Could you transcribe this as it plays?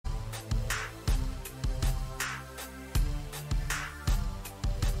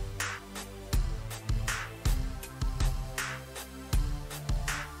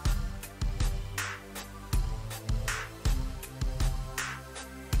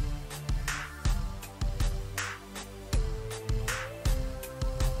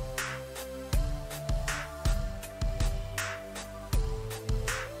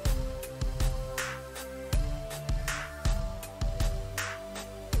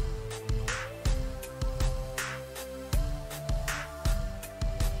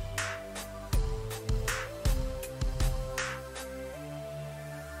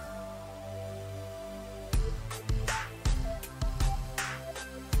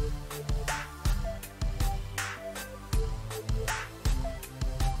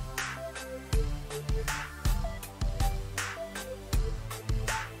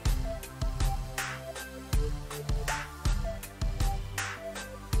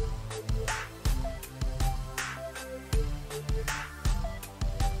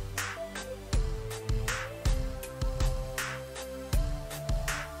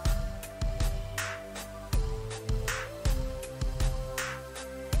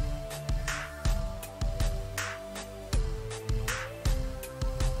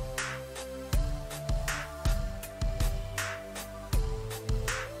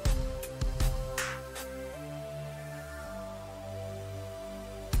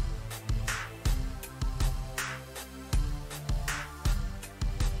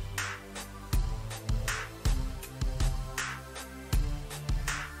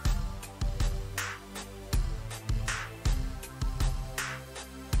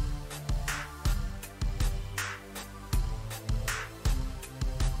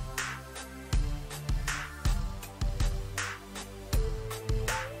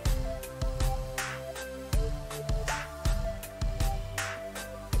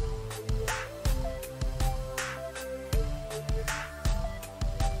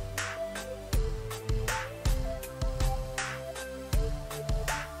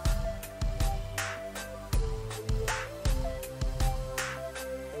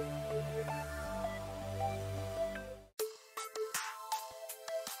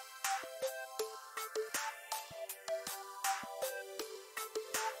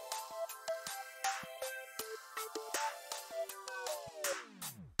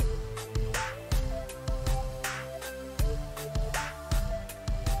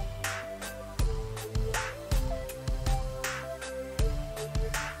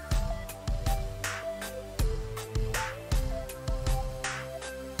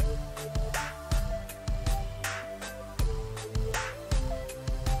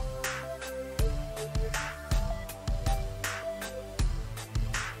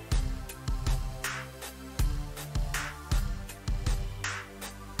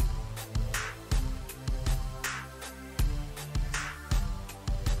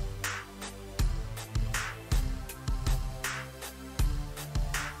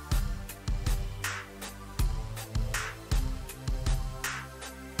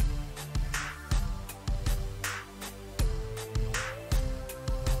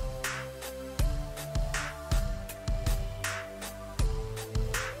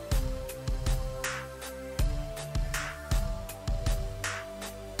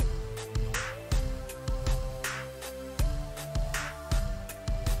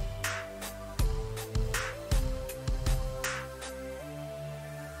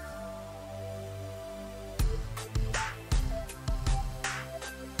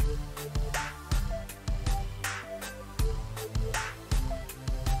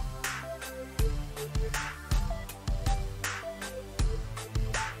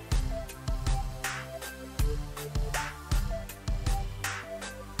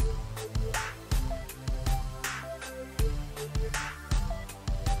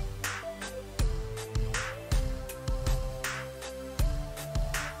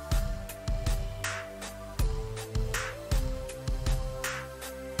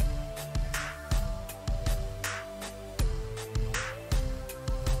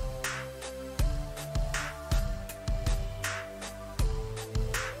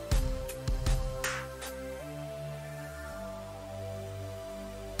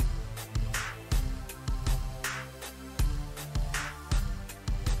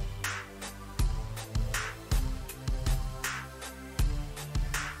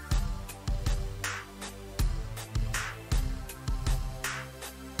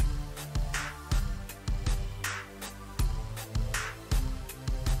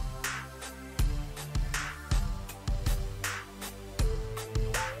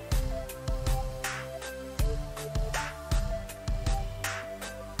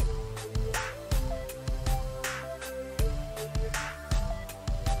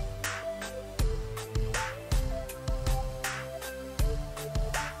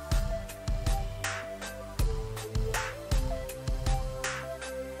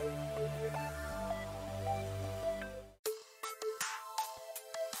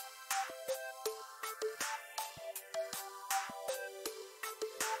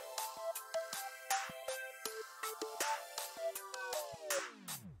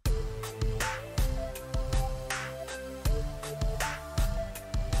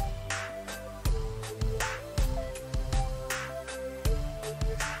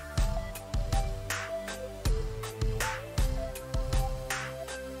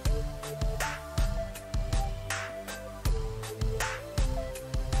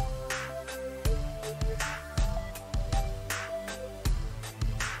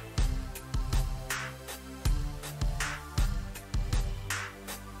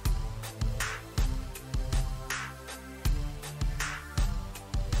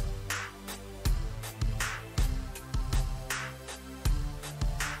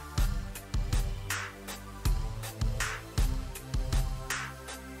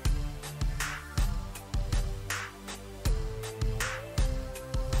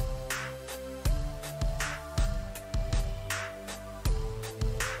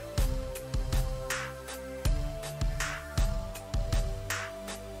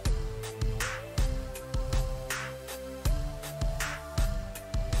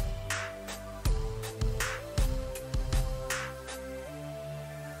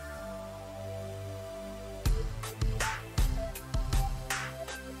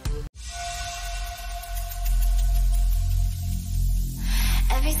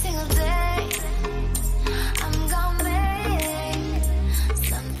single day, I'm gonna make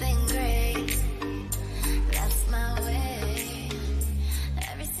something great. That's my way.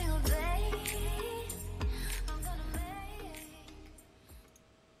 Every single day, I'm gonna make.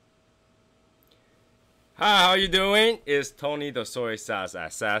 Hi, how you doing? It's Tony the Soy Sauce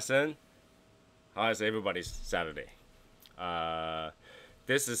Assassin. How is everybody's Saturday?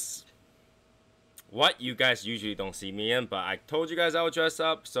 This is what you guys usually don't see me in, but I told you guys I would dress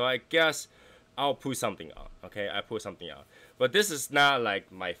up, so I guess I'll put something on. Okay, I put something on. But this is not like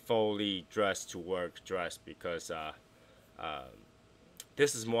my fully dressed to work dress, because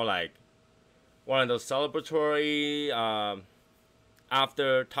this is more like one of those celebratory,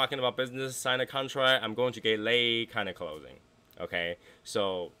 after talking about business, sign a contract, I'm going to get laid kind of clothing. Okay,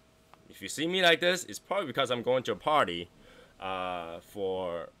 so if you see me like this, it's probably because I'm going to a party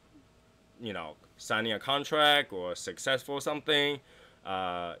for, you know, signing a contract or successful something.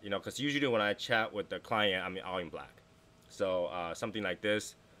 You know, because usually when I chat with the client, I'm all in black. So something like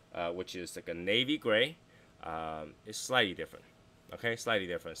this, which is like a navy gray, is slightly different. Okay, slightly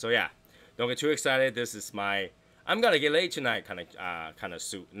different. So yeah, don't get too excited. This is my I'm gonna get laid tonight kind of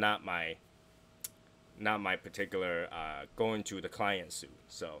suit, not my particular going to the client suit.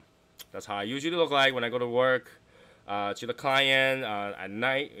 So that's how I usually look like when I go to work, to the client at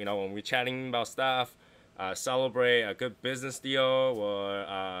night. You know, when we're chatting about stuff, celebrate a good business deal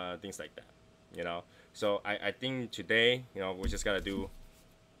or things like that. You know, so I think today, you know, we just gotta do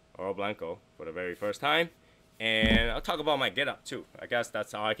Oro Blanco for the very first time, and I'll talk about my get up too. I guess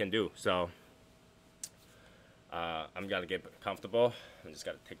that's all I can do. So I'm gonna get comfortable. I'm just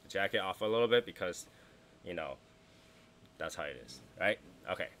gotta take the jacket off a little bit because, you know, that's how it is, right?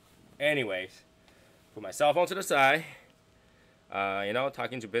 Okay. Anyways, put my cell phone to the side. You know,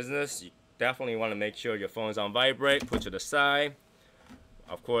 talking to business, you definitely want to make sure your phone's on vibrate. Put to the side.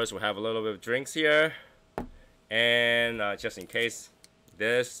 Of course, we'll have a little bit of drinks here, and just in case,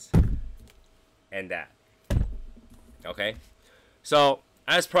 this and that. Okay. So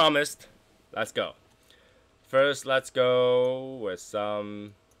as promised, let's go. First, let's go with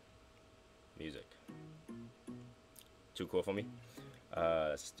some music. Too cool for me.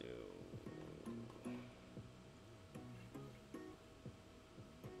 Let's do.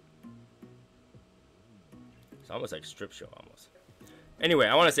 It's almost like a strip show, almost. Anyway,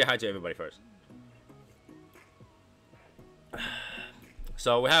 I want to say hi to everybody first.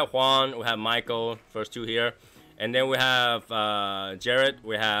 So we have Juan, we have Michael, first two here. And then we have Jared,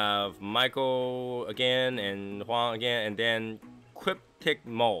 we have Michael again, and Juan again, and then Cryptic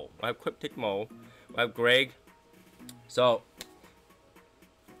Mo. I have Cryptic Mo. I have Greg. So,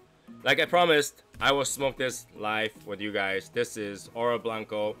 like I promised, I will smoke this live with you guys. This is Oro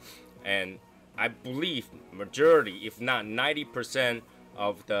Blanco, and I believe majority, if not 90%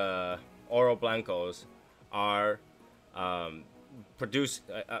 of the Oro Blancos are produced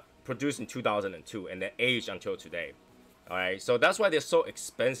in 2002 and they're aged until today. All right, so that's why they're so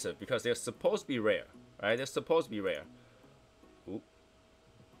expensive, because they're supposed to be rare. All right, they're supposed to be rare. Oop.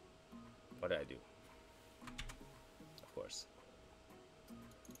 What did I do? Of course.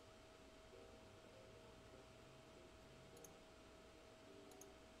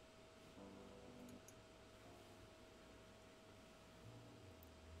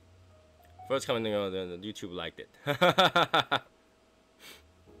 First comment on the YouTube liked it.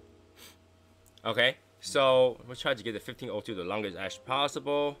 Okay, so we'll try to get the 1502 the longest as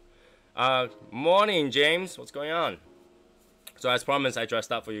possible. Morning, James. What's going on? So as promised, I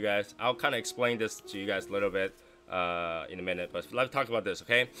dressed up for you guys. I'll kind of explain this to you guys a little bit in a minute, but let's talk about this,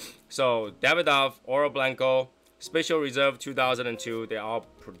 okay? So Davidoff, Oro Blanco, Special Reserve 2002. They're all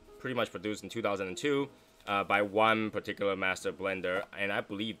pretty much produced in 2002 by one particular master blender, and I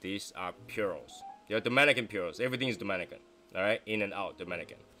believe these are Puros. They're Dominican Puros. Everything is Dominican, all right? In and out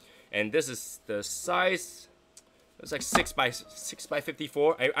Dominican. And this is the size. It's like 6 by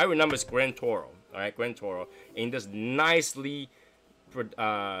 54. I remember it's Grand Toro. All right, Grand Toro in this nicely put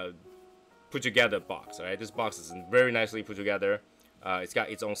together box. All right, this box is very nicely put together. It's got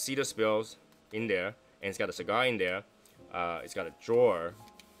its own cedar spills in there, and it's got a cigar in there. It's got a drawer.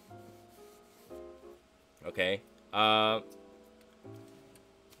 Okay. One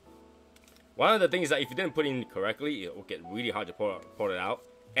of the things is that if you didn't put it in correctly, it will get really hard to pull it out.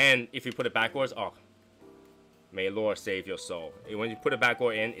 And if you put it backwards, oh, may Lord save your soul. When you put it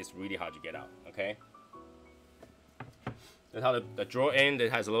backward in, it's really hard to get out, okay? That's how the drawer end, it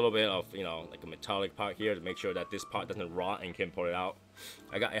has a little bit of, you know, like a metallic part here to make sure that this part doesn't rot and can pull it out.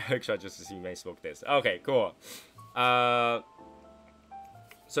 I got extra just to see me smoke this. Okay, cool. So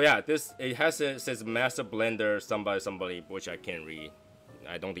yeah, this, it says Master Blender somebody, which I can't read.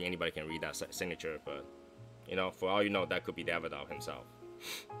 I don't think anybody can read that signature, but you know, for all you know, that could be Davidoff himself.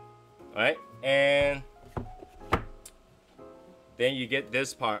 All right, and then you get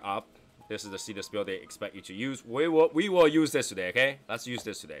this part up. This is the cedar spill they expect you to use. We will use this today, okay? Let's use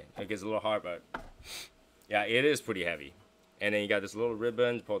this today. It gets a little hard, but yeah, it is pretty heavy. And then you got this little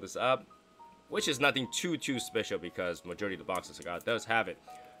ribbon, pull this up, which is nothing too special because majority of the box of cigar does have it.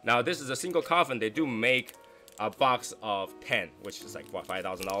 Now this is a single coffin. They do make a box of 10, which is like what,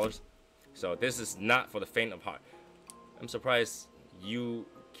 $5,000. So this is not for the faint of heart. I'm surprised you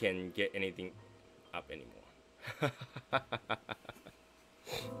can get anything up anymore.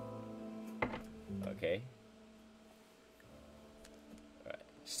 Okay. All right.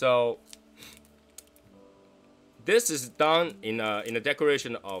 So this is done in a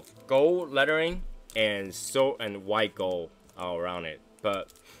decoration of gold lettering and white gold all around it.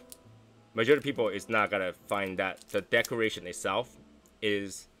 But majority of people is not gonna find that the decoration itself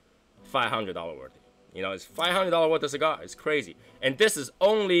is $500 worth. You know, it's $500 worth of cigar. It's crazy. And this is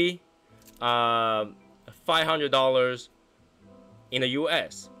only $500 in the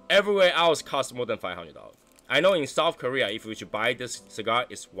US. Everywhere else costs more than $500. I know in South Korea, if you should buy this cigar,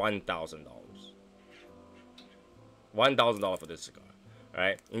 it's $1,000. $1,000 for this cigar. All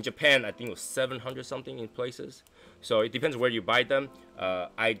right. In Japan, I think it was 700 something in places. So it depends where you buy them.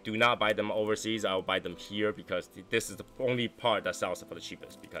 I do not buy them overseas. I'll buy them here because this is the only part that sells for the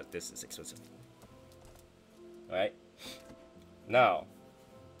cheapest because this is expensive. All right. Now,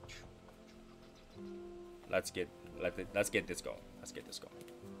 let's get this going. Let's get this going.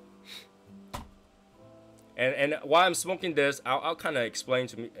 And while I'm smoking this, I'll kind of explain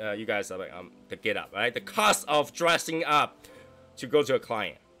to you guys the get up, right? The cost of dressing up to go to a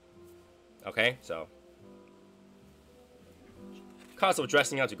client. Okay, so cost of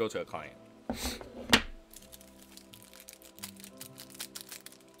dressing up to go to a client.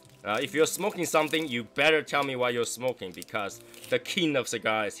 If you're smoking something, you better tell me what you're smoking because the king of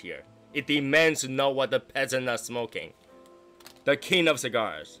cigars is here. It demands to know what the peasants are smoking. The king of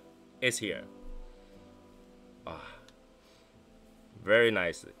cigars is here. Very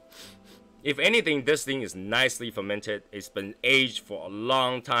nicely. If anything, this thing is nicely fermented. It's been aged for a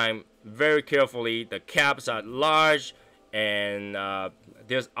long time, very carefully. The caps are large, and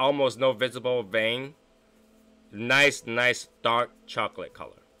there's almost no visible vein. Nice dark chocolate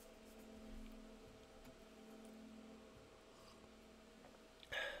color.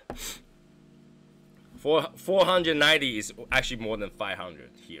 For 490 is actually more than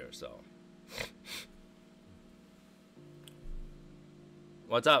 500 here, so.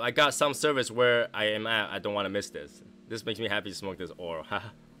 What's up? I got some service where I am at. I don't want to miss this. This makes me happy to smoke this oral.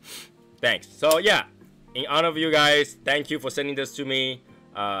 Thanks. So yeah, in honor of you guys, thank you for sending this to me.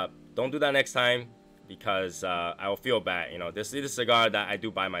 Don't do that next time because I will feel bad. You know, this is a cigar that I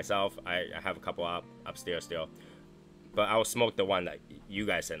do by myself. I have a couple upstairs still, but I will smoke the one that you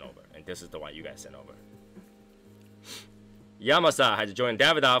guys sent over, and this is the one you guys sent over. Yamasa had to join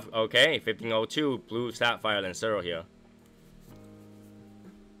Davidoff. Okay, 1502 blue sapphire Lancero here.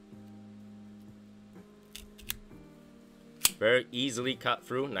 Very easily cut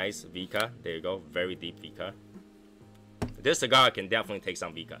through. Nice Vika. There you go. Very deep Vika. This cigar can definitely take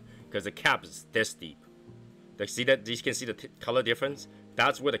some Vika because the cap is this deep. See that? You can see the color difference.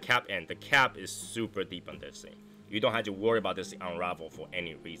 That's where the cap ends. The cap is super deep on this thing. You don't have to worry about this unravel for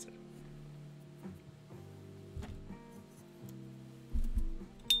any reason.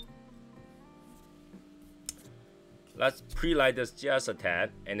 Let's pre-light this just a tad,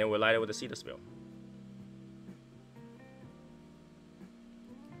 and then we'll light it with a cedar spill.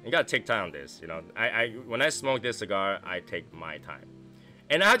 You gotta take time on this, you know. When I smoke this cigar, I take my time.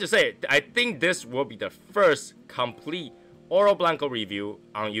 And I have to say, I think this will be the first complete Oro Blanco review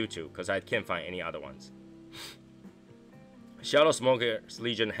on YouTube, because I can't find any other ones. Shadow Smoker's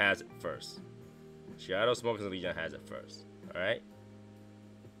Legion has it first. Shadow Smoker's Legion has it first. Alright?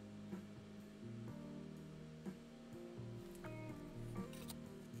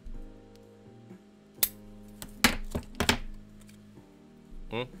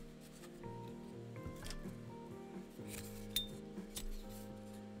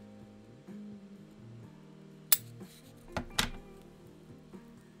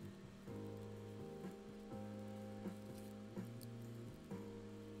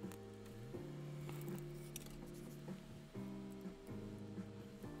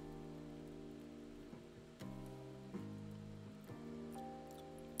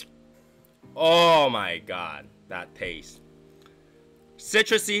 Oh my god, that taste.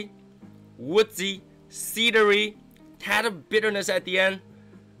 Citrusy, woodsy, cedary, tad of bitterness at the end,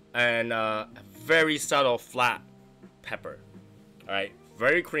 and very subtle flat pepper. Alright,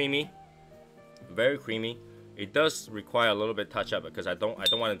 very creamy, very creamy. It does require a little bit touch up because I don't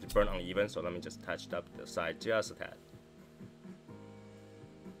want it to burn uneven. So let me just touch up the side just a tad.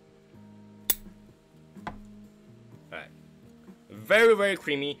 All right, very, very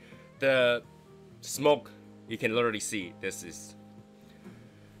creamy. The smoke, you can literally see this is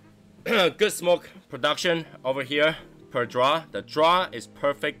good smoke production over here per draw. The draw is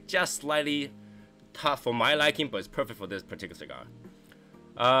perfect, just slightly tough for my liking, but it's perfect for this particular cigar.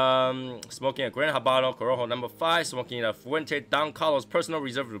 Smoking a Gran Habano Corojo number 5, smoking a Fuente Don Carlos Personal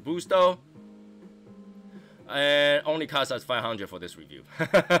Reserve Robusto, and only cost us $500 for this review.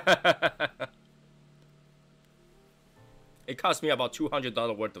 It cost me about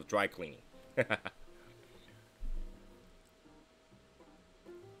 $200 worth of dry cleaning.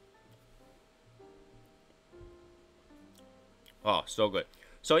 Oh, so good.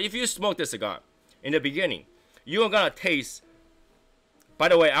 So if you smoke this cigar, in the beginning, you are gonna taste. By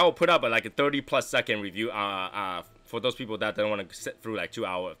the way, I will put up like a 30+ second review for those people that don't want to sit through like 2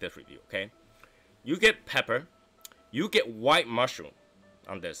 hours of this review, okay? You get pepper, you get white mushroom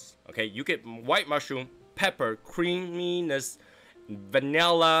on this, okay? You get white mushroom, pepper, creaminess,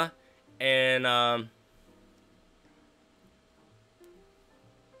 vanilla, and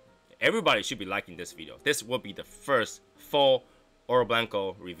everybody should be liking this video. This will be the first full Oro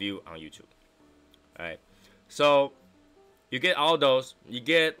Blanco review on YouTube. Alright, so you get all those.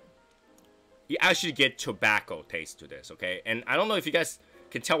 You actually get tobacco taste to this, okay? And I don't know if you guys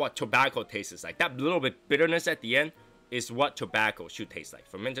can tell what tobacco taste is like. That little bit bitterness at the end is what tobacco should taste like.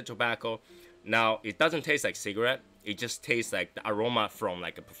 Fermented tobacco. Now, it doesn't taste like cigarette. It just tastes like the aroma from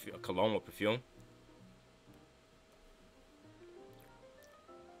like a cologne or perfume.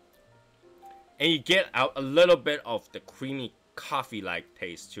 And you get out a little bit of the creamy coffee-like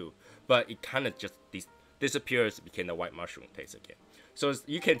taste too. But it kind of just disappears, became the white mushroom taste again. So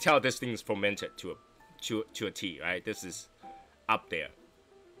you can tell this thing is fermented to a T, right? This is up there.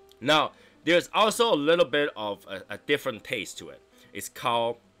 Now, there's also a little bit of a different taste to it. It's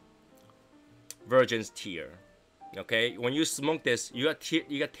called Virgin's Tear. Okay, when you smoke this, you are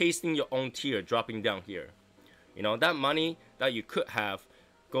tasting your own tear dropping down here. You know, that money that you could have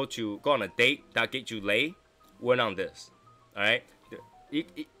go on a date that get you laid went on this. All right,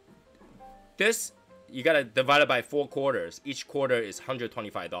 this you gotta divide it by 4 quarters. Each quarter is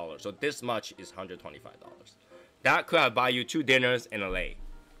 $125. So this much is $125. That could have buy you 2 dinners and a lay.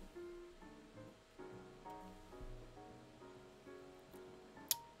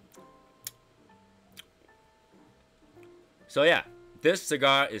 So yeah, this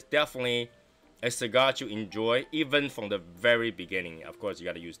cigar is definitely a cigar to enjoy even from the very beginning. Of course, you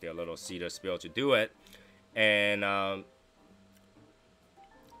got to use their little cedar spill to do it. And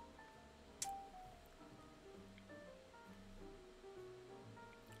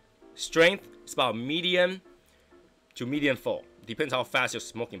strength is about medium to medium full. Depends how fast you're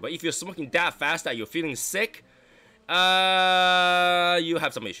smoking. But if you're smoking that fast that you're feeling sick, you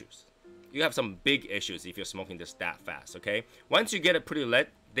have some issues. You have some big issues if you're smoking this that fast, okay? Once you get it pretty lit,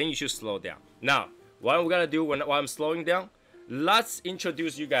 then you should slow down. Now, what I'm gonna do while I'm slowing down, let's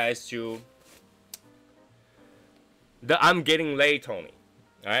introduce you guys to the I'm Getting Laid Tony.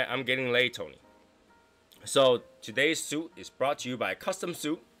 Alright, I'm Getting Laid Tony. So, today's suit is brought to you by Custom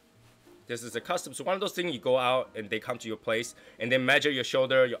Suit. This is a custom suit. One of those things you go out and they come to your place and they measure your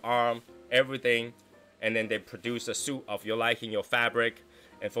shoulder, your arm, everything. And then they produce a suit of your liking, your fabric.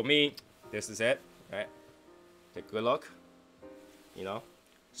 And for me, this is it, right? Take a good look, you know,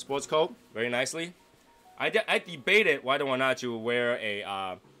 sports coat, very nicely. I debated whether or not to wear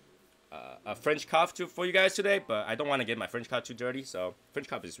a French cuff for you guys today, but I don't want to get my French cuff too dirty. So French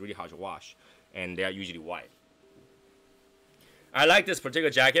cuff is really hard to wash, and they are usually white. I like this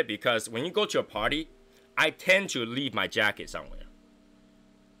particular jacket because when you go to a party, I tend to leave my jacket somewhere.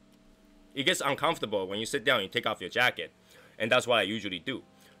 It gets uncomfortable when you sit down and you take off your jacket, and that's what I usually do.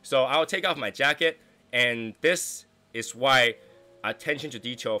 So I'll take off my jacket, and this is why attention to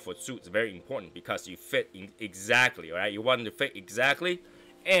detail for suits is very important, because you fit in exactly, right? You want to fit exactly,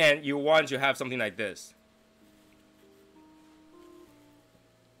 and you want to have something like this.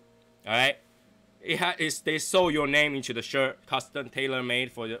 All right, they sew your name into the shirt, custom tailor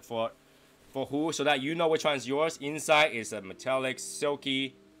made for who, so that you know which one is yours. Inside is a metallic,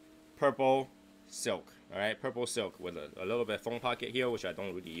 silky, purple silk. All right, purple silk with a little bit of phone pocket here, which I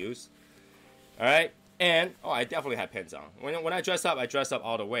don't really use. All right, and oh, I definitely have pins on. When I dress up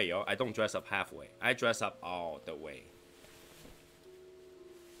all the way, yo. I don't dress up halfway. I dress up all the way.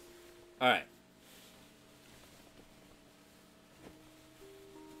 All right.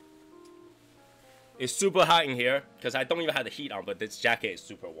 It's super hot in here because I don't even have the heat on, but this jacket is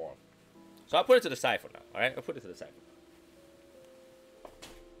super warm. So I'll put it to the side for now. All right, I'll put it to the side.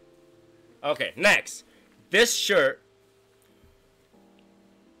 Okay, next, this shirt.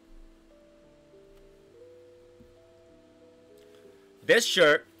 This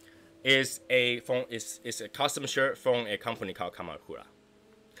shirt is a custom shirt from a company called Kamakura.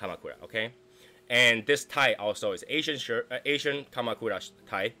 Okay, and this tie also is Asian shirt, Asian Kamakura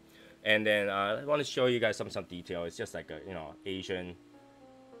tie. And then I want to show you guys some detail. It's just like a Asian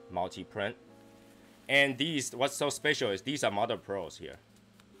multi-print. And these, what's so special is these are Mother Pearls here.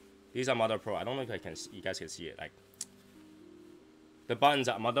 These are Mother Pearl. I don't know if you guys can see it. Like the buttons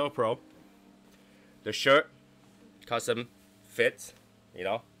are Mother of Pearl. The shirt, custom fits,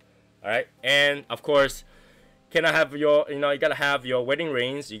 All right, and of course, can I have your, you gotta have your wedding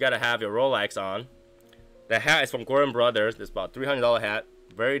rings. You gotta have your Rolex on. The hat is from Gordon Brothers. It's about $300 hat.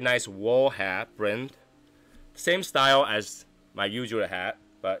 Very nice wool hat, print. Same style as my usual hat,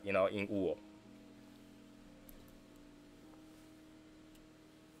 but in wool.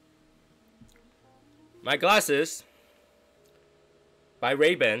 My glasses by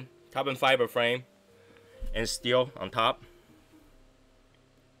Ray-Ban, carbon fiber frame and steel on top.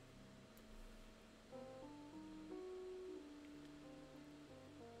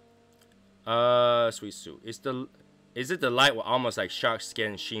 Sweet suit. Is it the light with almost like shark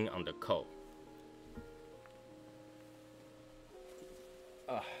skin sheen on the coat?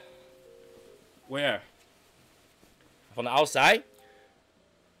 Where? From the outside?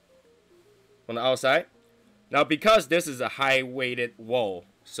 From the outside? Now, because this is a high-weighted wool,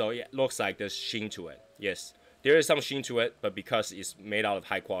 so it looks like there's sheen to it. Yes, there is some sheen to it, but because it's made out of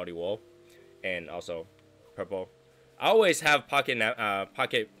high-quality wool, and also purple. I always have pocket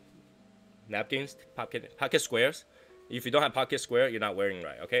napkins, pocket squares. If you don't have pocket square, you're not wearing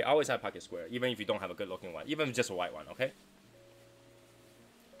right, okay? I always have pocket square, even if you don't have a good looking one, even if just a white one, okay?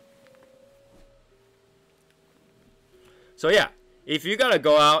 So yeah, if you gotta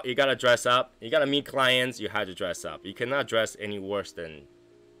go out, you gotta dress up, you gotta meet clients, you have to dress up. You cannot dress any worse than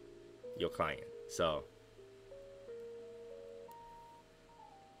your client, so.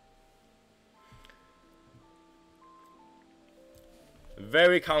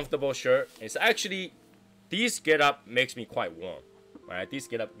 Very comfortable shirt. It's actually, these get up makes me quite warm, right? These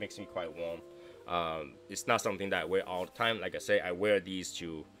get up makes me quite warm. It's not something that I wear all the time. Like I say, I wear these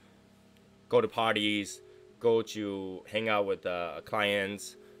to go to parties, go to hang out with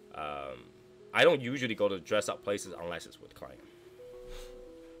clients. I don't usually go to dress up places unless it's with clients.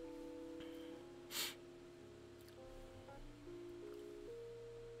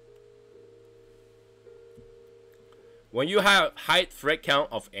 When you have high thread count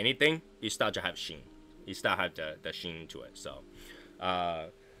of anything, you start to have sheen. You start to have the sheen to it. So,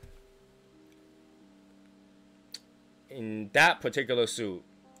 in that particular suit,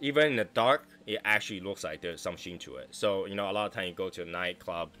 even in the dark, it actually looks like there's some sheen to it. So, a lot of time you go to a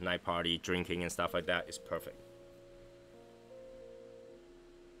nightclub, night party, drinking and stuff like that, it's perfect.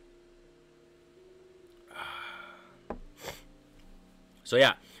 So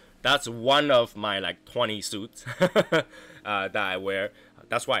yeah, that's one of my like 20 suits that I wear.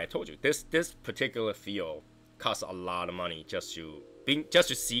 That's why I told you this particular field costs a lot of money just to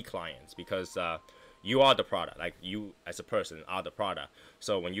see clients, because you are the product. Like, you as a person are the product.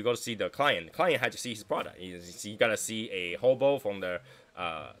 So when you go to see the client had to see his product. You gotta see a hobo from the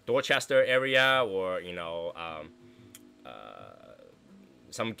Dorchester area, or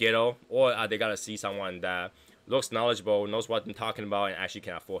some ghetto, or they gotta see someone that looks knowledgeable, knows what I'm talking about, and actually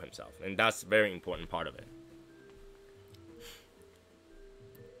can afford himself. And that's a very important part of it.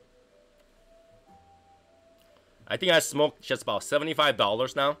 I think I smoked just about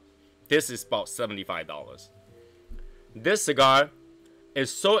 $75 now. This is about $75. This cigar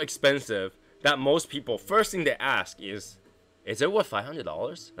is so expensive that most people, first thing they ask is it worth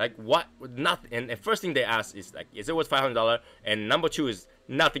 $500? Like, what? Nothing. And the first thing they ask is like, is it worth $500? And number two is,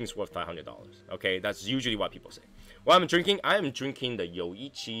 nothing's worth $500. Okay, that's usually what people say. What I'm drinking, I am drinking the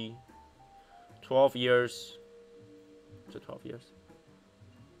Yoichi 12 years. Is it 12 years?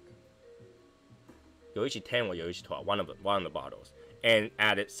 Yoichi 10 or Yoichi 12, one of the bottles, and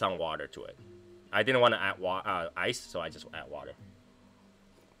added some water to it. I didn't want to add ice, so I just add water.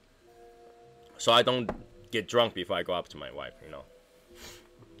 So I don't get drunk before I go up to my wife,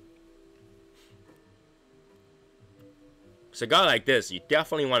 Cigar like this, you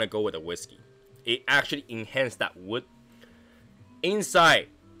definitely want to go with a whiskey. It actually enhances that wood. Inside,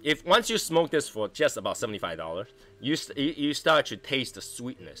 once you smoke this for just about $75, you start to taste the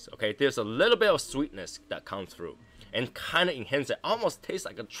sweetness. Okay, there's a little bit of sweetness that comes through, and kind of enhance it. Almost tastes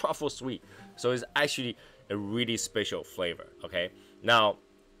like a truffle sweet. So it's actually a really special flavor. Okay, now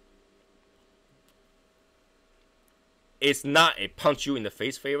it's not a punch you in the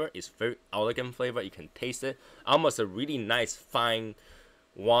face flavor. It's very elegant flavor. You can taste it. Almost a really nice fine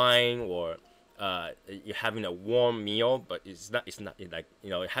wine, or you're having a warm meal, but it's not like, you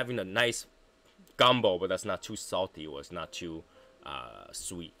know, having a nice gumbo, but that's not too salty or it's not too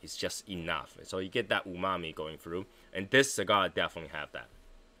sweet. It's just enough. So you get that umami going through, and this cigar definitely have that.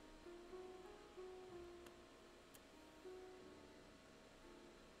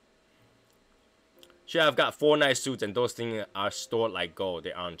 Sure, I've got 4 nice suits, and those things are stored like gold.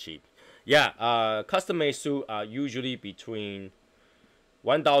 They aren't cheap. Yeah, custom-made suit are usually between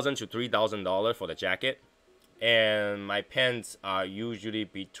 $1,000 to $3,000 for the jacket, and my pants are usually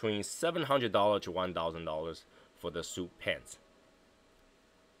between $700 to $1,000 for the suit pants.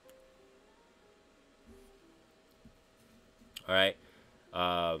 All right,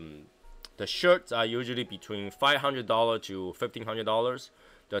 the shirts are usually between $500 to $1,500.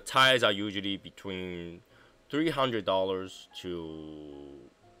 The ties are usually between $300 to,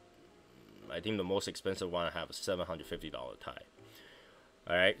 I think the most expensive one I have a $750 tie.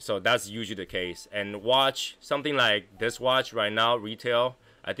 All right, so that's usually the case. And watch, something like this watch right now, retail,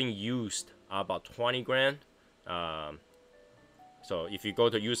 I think used are about 20 grand. So if you go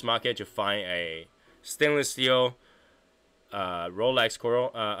to used market, you find a stainless steel Rolex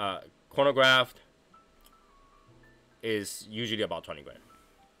chronograph is usually about 20 grand.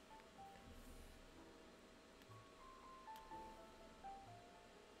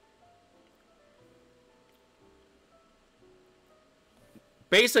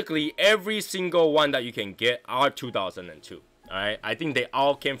 Basically, every single one that you can get are 2002. All right, I think they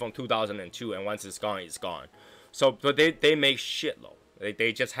all came from 2002, and once it's gone, it's gone. So, but they make shitload.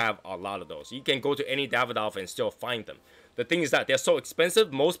 They just have a lot of those. You can go to any Davidoff and still find them. The thing is that they're so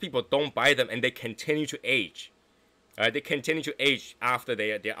expensive, most people don't buy them, and they continue to age. All right, they continue to age after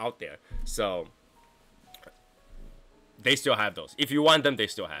they're out there. So they still have those. If you want them, they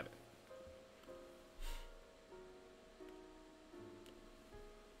still have it.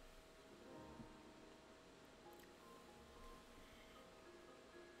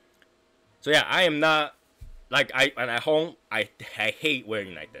 So yeah, I am not like and at home I hate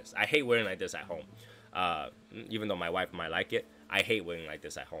wearing like this. I hate wearing like this at home. Even though my wife might like it, I hate wearing like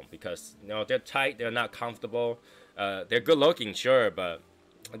this at home because, you know, they're tight, they're not comfortable. They're good looking, sure, but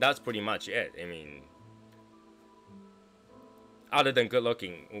that's pretty much it. I mean, other than good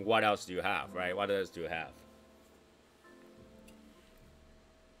looking, what else do you have, right? What else do you have?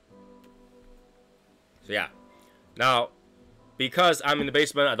 So yeah, now, because I'm in the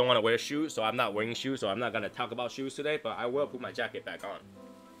basement, I don't want to wear shoes, so I'm not wearing shoes, so I'm not going to talk about shoes today, but I will put my jacket back on.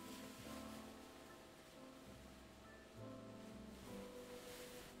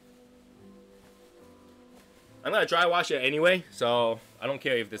 I'm going to dry wash it anyway, so I don't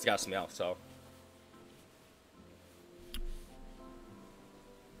care if this got smell, so.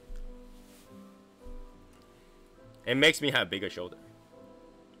 It makes me have bigger shoulder.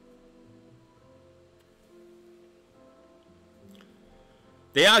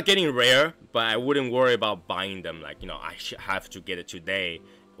 They are getting rare, but I wouldn't worry about buying them. Like, you know, I should have to get it today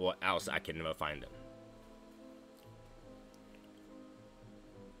or else I can never find them.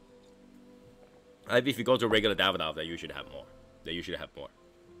 If you go to regular Davidoff, they usually have more. They usually have more.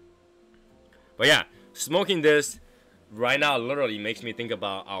 But yeah, smoking this right now literally makes me think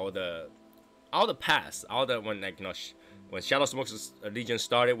about all the past, when, like, you know, when Shadow Smokers Legion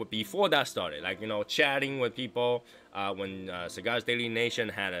started, before that started, like, you know, chatting with people. When Cigars Daily Nation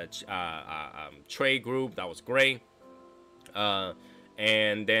had a trade group, that was great.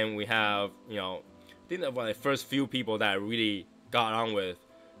 And then we have, you know, I think that one of the first few people that I really got on with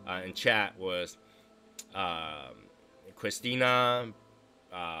in chat was Christina,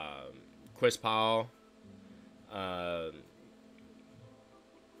 Chris Powell,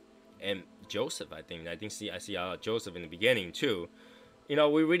 and Joseph. I think I see Joseph in the beginning too. You know,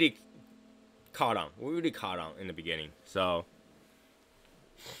 we really caught on. We really caught on in the beginning. So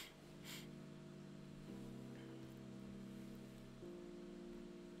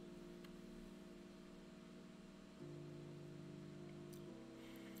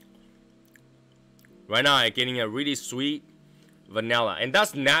right now I'm getting a really sweet vanilla, and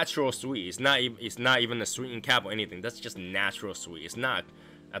that's natural sweet. It's not even a sweetened cap or anything. That's just natural sweet. It's not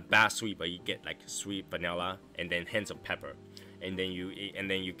a bad sweet, but you get like sweet vanilla and then hints of pepper, and then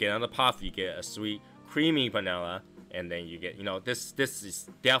you get on the puff, you get a sweet creamy vanilla, and then you get, you know, this is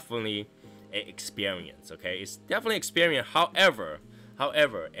definitely an experience. Okay, it's definitely experience. However,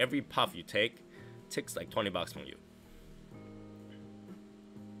 every puff you take takes like $20 from you.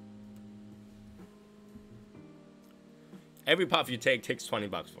 every puff you take takes $20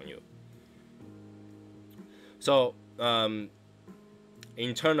 from you. So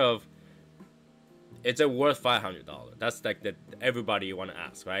in terms of, is it worth $500? That's like the everybody you want to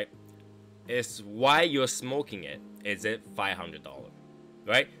ask, right? Is why you're smoking it? Is it $500?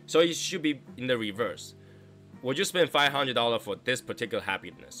 Right? So it should be in the reverse. Would you spend $500 for this particular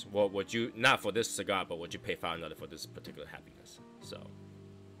happiness? Well, would you, not for this cigar, but would you pay $500 for this particular happiness? So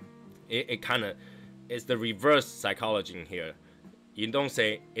it kind of is the reverse psychology in here. You don't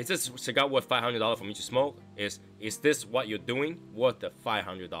say, is this cigar worth $500 for me to smoke? Is this what you're doing worth the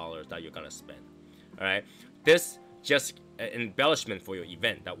 $500 that you're gonna spend? All right, this just an embellishment for your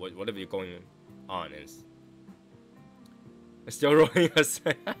event, that whatever you're going on is. Still rolling us.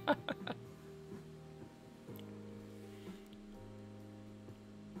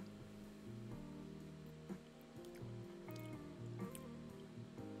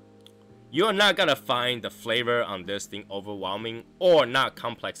 You're not gonna find the flavor on this thing overwhelming or not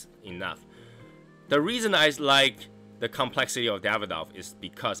complex enough. The reason I like the complexity of Davidoff is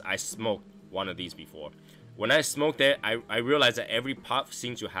because I smoked one of these before. When I smoked it, I realized that every puff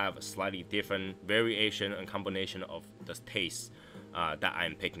seems to have a slightly different variation and combination of the taste that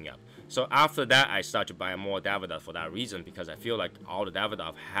I'm picking up. So after that, I started to buy more Davidoff for that reason, because I feel like all the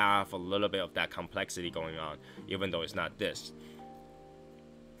Davidoff have a little bit of that complexity going on, even though it's not this.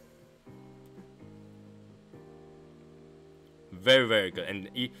 Very, very good. And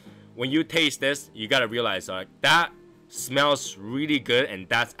when you taste this, you gotta realize that smells really good, and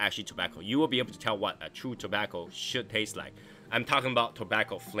that's actually tobacco. You will be able to tell what a true tobacco should taste like. I'm talking about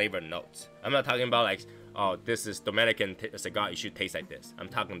tobacco flavor notes. I'm not talking about like, oh, this is Dominican cigar, it should taste like this. I'm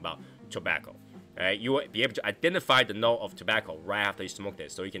talking about tobacco. Right? You will be able to identify the note of tobacco right after you smoke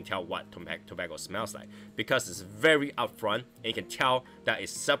it, so you can tell what tobacco smells like, because it's very upfront, and you can tell that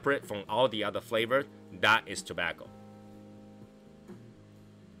it's separate from all the other flavors. That is tobacco.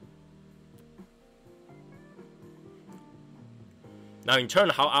 Now, in terms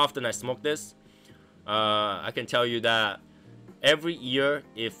of how often I smoke this, I can tell you that every year,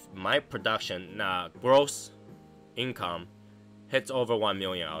 if my production, gross income hits over 1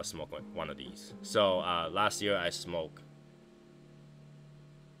 million, I'll smoke one of these. So last year I smoked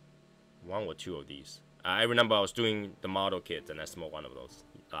 1 or 2 of these. I remember I was doing the model kits, and I smoked one of those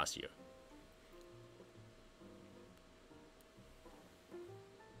last year.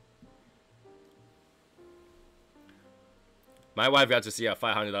 My wife got to see how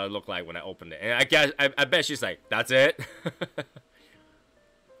 $500 look like when I opened it, and I bet she's like, "That's it."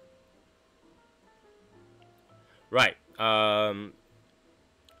 Right. Like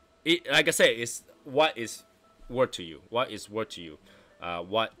I say, it's what is worth to you. What is worth to you?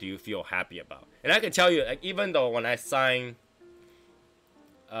 What do you feel happy about? And I can tell you, like, even though when I signed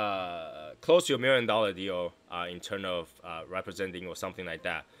close to $1 million deal in terms of representing or something like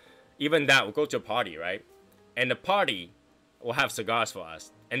that, even that, we'll go to a party, right? And the party will have cigars for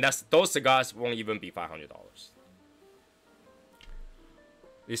us, and those cigars won't even be $500.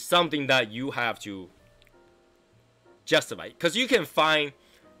 It's something that you have to justify, because you can find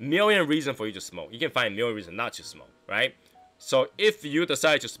a million reasons for you to smoke. You can find a million reasons not to smoke, right? So if you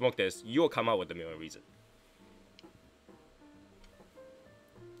decide to smoke this, you'll come up with a million reasons.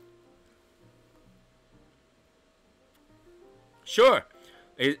 Sure,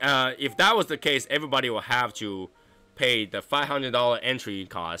 if that was the case, everybody will have to pay the $500 entry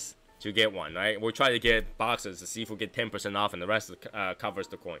cost to get one, right? We'll try to get boxes to see if we get 10% off, and the rest covers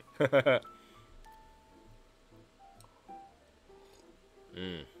the coin.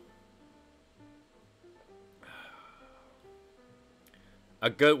 A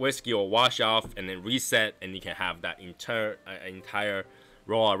good whiskey will wash off and then reset, and you can have that entire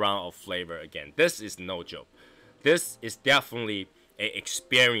roll around of flavor again. This is no joke. This is definitely a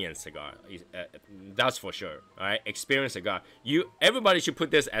experience cigar. That's for sure. All right, experience cigar. Everybody should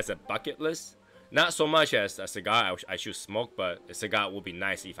put this as a bucket list. Not so much as a cigar I should smoke, but a cigar would be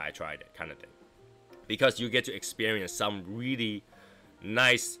nice if I tried it, kind of thing. Because you get to experience some really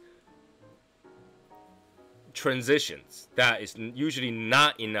nice transitions that is usually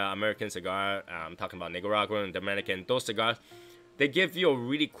not in an American cigar. I'm talking about Nicaraguan and Dominican. Those cigars, they give you a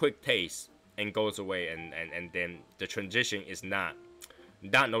really quick taste and goes away, and then the transition is not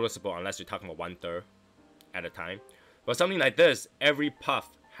noticeable unless you're talking about 1/3 at a time. But something like this, every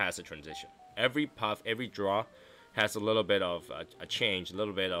puff has a transition. Every puff, every draw has a little bit of a change, a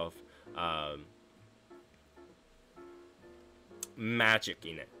little bit of magic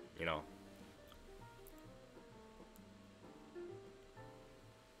in it, you know.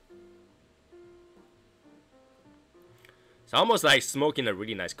 It's almost like smoking a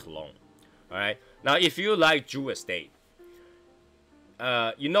really nice cologne. All right. Now, if you like Drew Estate,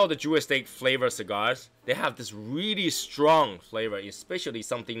 you know the Jewish steak flavor cigars, they have this really strong flavor, especially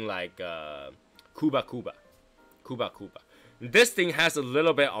something like Cuba Cuba. This thing has a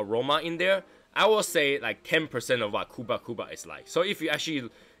little bit of aroma in there. I will say like 10% of what Cuba Cuba is like. So if you actually,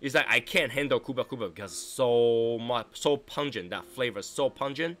 it's like I can't handle Cuba Cuba because it's so pungent. That flavor is so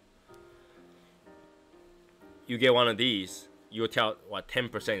pungent. You get one of these, you'll tell what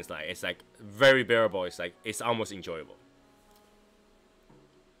 10% is like. It's like very bearable. It's like it's almost enjoyable.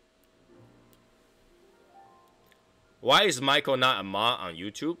 Why is Michael not a mod on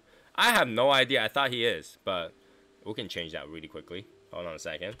YouTube? I have no idea. I thought he is, but we can change that really quickly. Hold on a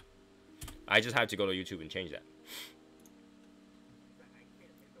second. I just have to go to YouTube and change that.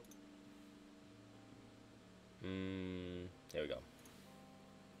 There we go.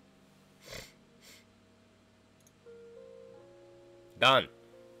 Done.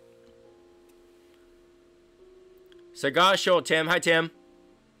 Cigar Show, Tim. Hi, Tim.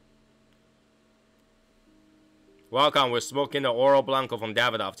 Welcome. We're smoking the Oro Blanco from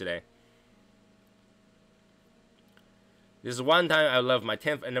Davidoff today. This is one time I love my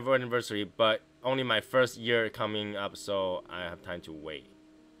 10th anniversary, but only my first year coming up, so I have time to wait.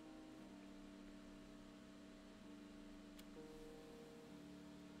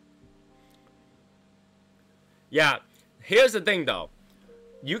 Yeah, here's the thing though.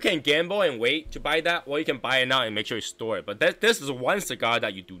 You can gamble and wait to buy that, or you can buy it now and make sure you store it. But this is one cigar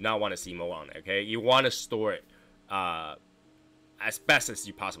that you do not want to see more on it, okay? You want to store it as best as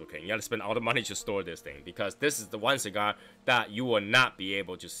you possibly can. You got to spend all the money to store this thing, because this is the one cigar that you will not be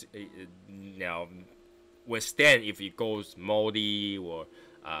able to, withstand if it goes moldy or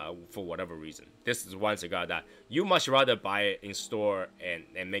for whatever reason. This is one cigar that you much rather buy it in store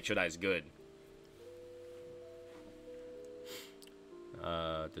and make sure that it's good.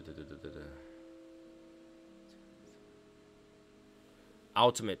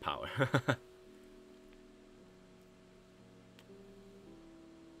 Ultimate power.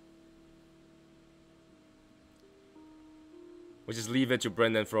 We'll just leave it to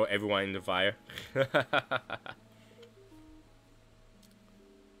Brendan, throw everyone in the fire.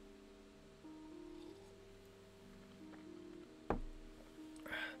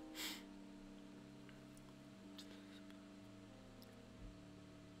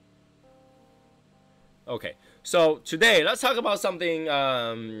 Okay, so today let's talk about something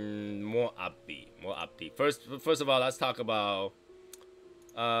more upbeat. First of all, let's talk about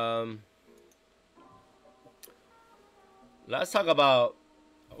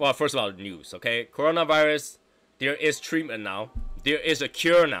well, first of all, news. Okay, coronavirus. There is treatment now. There is a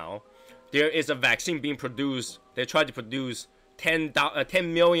cure now. There is a vaccine being produced. They tried to produce 10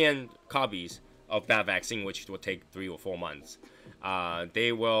 million copies of that vaccine, which will take 3 or 4 months.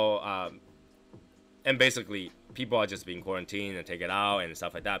 They will. And basically, people are just being quarantined and take it out and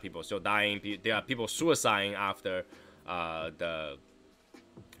stuff like that. People are still dying. There are people suiciding after the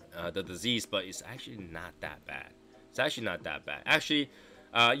disease, but it's actually not that bad. It's actually not that bad. Actually,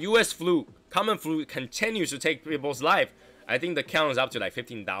 U.S. flu, common flu, continues to take people's life. I think the count is up to like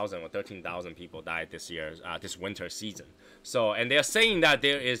 15,000 or 13,000 people died this year, this winter season. So, and they're saying that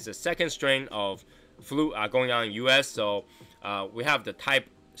there is a second strain of flu going on in U.S. So, we have the type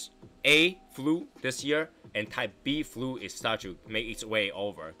A flu this year, and type B flu is starting to make its way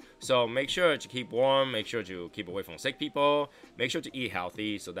over. So make sure to keep warm, make sure to keep away from sick people, make sure to eat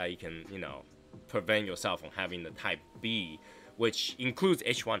healthy so that you can, prevent yourself from having the type B, which includes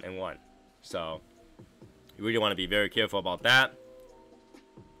H1N1. So you really want to be very careful about that.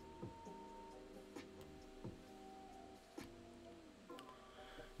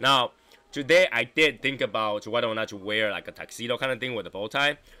 Now, today I did think about whether or not to wear like a tuxedo kind of thing with a bow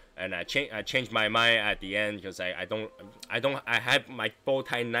tie. And I changed my mind at the end, because I have my bow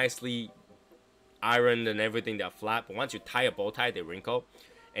tie nicely ironed and everything. They're flat, but once you tie a bow tie, they wrinkle,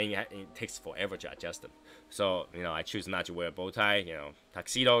 and it takes forever to adjust them. So I choose not to wear a bow tie.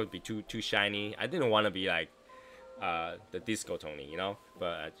 Tuxedo would be too shiny. I didn't want to be like the disco Tony,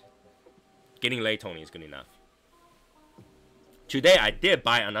 but getting laid Tony is good enough. Today I did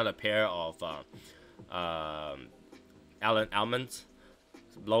buy another pair of Allen Almonds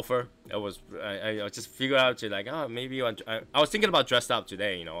loafer. It was I just figured out to like, maybe I was thinking about dressed up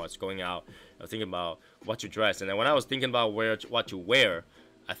today. I was going out. I was thinking about what to dress, and then when I was thinking about what to wear,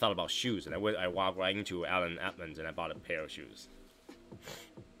 I thought about shoes, and I walked right into Allen Edmonds and I bought a pair of shoes.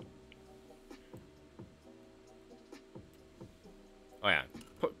 Oh yeah.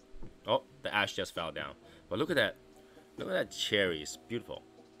 Oh, the ash just fell down. But look at that. Look at that cherry. It's beautiful.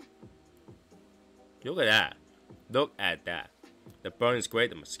 Look at that. Look at that. The burn is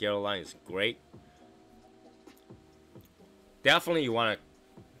great. The mascara line is great. definitely you want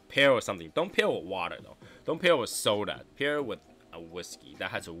to pair with something. Don't pair with water though. Don't pair with soda. Pair with a whiskey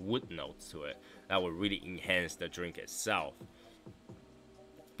that has a wood notes to it. That will really enhance the drink itself.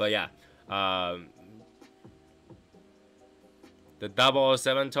 But yeah, the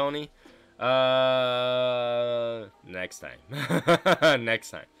 007 Tony. Next time.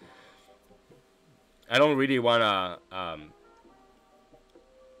 Next time. I don't really wanna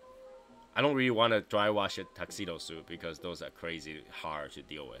dry wash a tuxedo suit because those are crazy hard to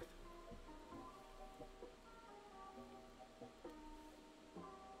deal with.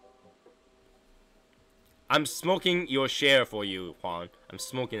 I'm smoking your share for you, Juan. I'm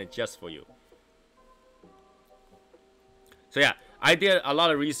smoking it just for you. So yeah, I did a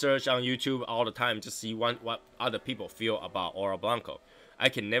lot of research on YouTube all the time to see what other people feel about Oro Blanco. I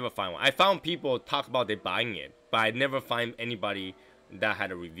can never find one. I found people talk about they buying it, but I never find anybody that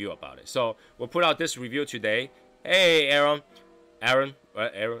had a review about it. So we'll put out this review today. Hey, Aaron. Hey,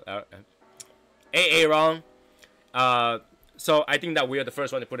 Aaron. So I think that we are the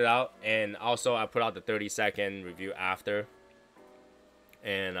first one to put it out, and also I put out the 30-second review after.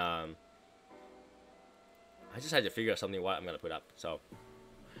 And I just had to figure out something what I'm gonna put up. So,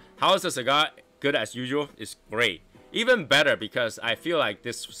 how is the cigar? Good as usual. It's great. Even better because I feel like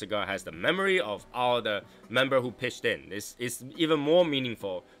this cigar has the memory of all the member who pitched in. It's even more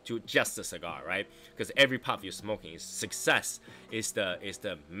meaningful to just the cigar, right? Because every puff you're smoking is success. Is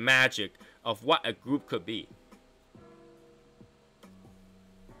the magic of what a group could be.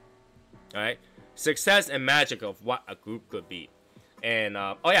 All right, success and magic of what a group could be. And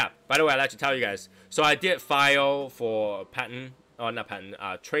oh yeah, by the way, I'd like to tell you guys. So I did file for patent, or not patent,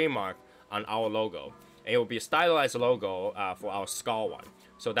 trademark on our logo. And it will be a stylized logo for our skull one.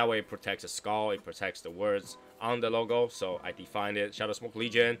 So that way it protects the skull, it protects the words on the logo. So I defined it, Shadow Smoke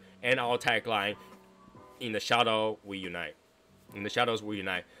Legion, and our tagline, in the shadow we unite. In the shadows we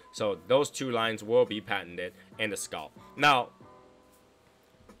unite. So those two lines will be patented, and the skull. Now,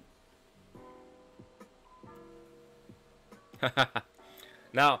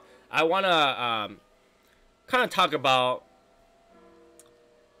 now I want to kind of talk about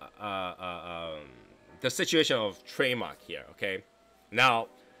the situation of trademark here, okay? Now,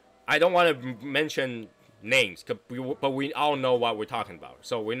 I don't want to mention names, but we all know what we're talking about.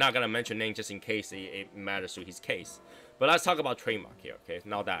 So we're not going to mention names just in case it matters to his case. But let's talk about trademark here, okay?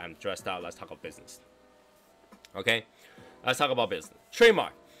 Now that I'm dressed out, let's talk about business. Okay? Let's talk about business.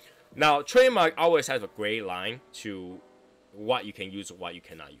 Trademark. Now, trademark always has a gray line to what you can use and what you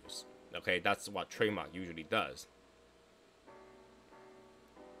cannot use. Okay? That's what trademark usually does.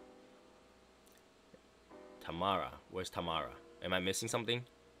 Tamara. Where's Tamara? Am I missing something?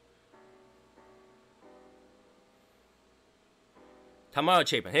 Tamara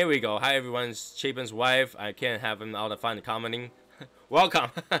Chapin. Here we go. Hi everyone. It's Chapin's wife. I can't have him out of fun commenting. Welcome.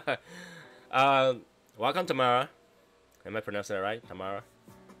 Welcome, Tamara. Am I pronouncing that right? Tamara.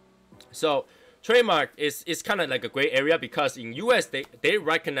 So, trademark is kind of like a gray area because in US, they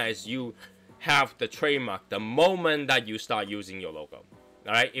recognize you have the trademark the moment that you start using your logo.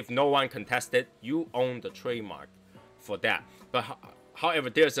 Alright, if no one contested, you own the trademark for that. But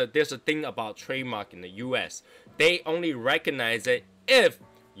however, there's a thing about trademark in the US. They only recognize it if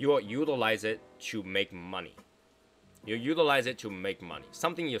you utilize it to make money. You utilize it to make money.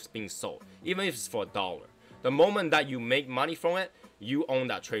 Something is being sold, even if it's for $1. The moment that you make money from it, you own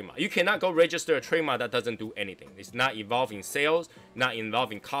that trademark. You cannot go register a trademark that doesn't do anything. It's not involving sales, not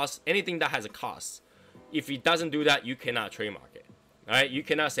involving costs, anything that has a cost. If it doesn't do that, you cannot trademark it. Alright, you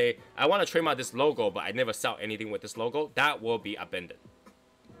cannot say, I want to trademark this logo, but I never sell anything with this logo. That will be abandoned.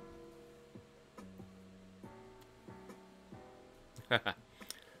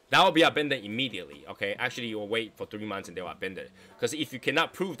 That will be abandoned immediately, okay? Actually, you'll wait for 3 months and they'll abandon it. Because if you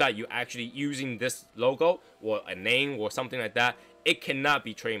cannot prove that you're actually using this logo or a name or something like that, it cannot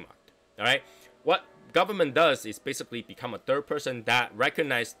be trademarked, alright? What government does is basically become a third person that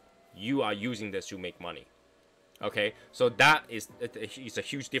recognizes you are using this to make money. Okay, so that is a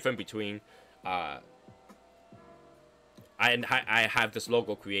huge difference between I have this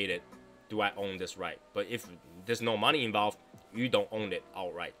logo created, do I own this right? But if there's no money involved, you don't own it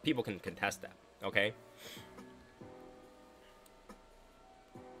outright. People can contest that, okay?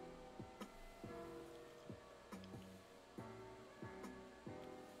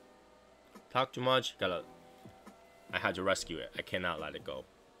 Talk too much, I had to rescue it. I cannot let it go.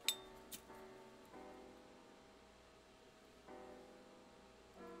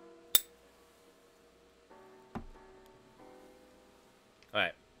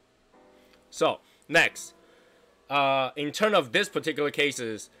 Alright, so next, in terms of this particular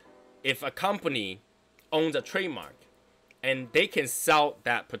cases, if a company owns a trademark and they can sell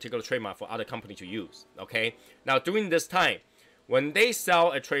that particular trademark for other company to use. Okay, now during this time, when they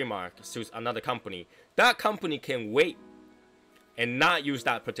sell a trademark to another company, that company can wait and not use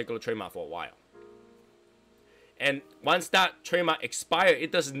that particular trademark for a while. And once that trademark expires,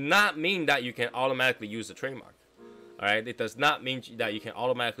 it does not mean that you can automatically use the trademark. All right, it does not mean that you can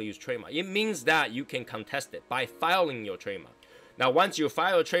automatically use trademark. It means that you can contest it by filing your trademark. Now, once you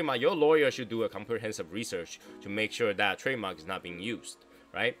file a trademark, your lawyer should do a comprehensive research to make sure that trademark is not being used,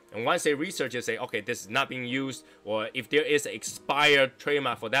 right? And once they research it, say, okay, this is not being used, or if there is an expired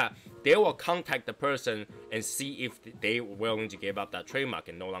trademark for that, they will contact the person and see if they were willing to give up that trademark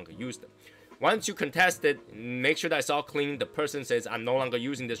and no longer use them. Once you contest it, make sure that it's all clean. The person says, I'm no longer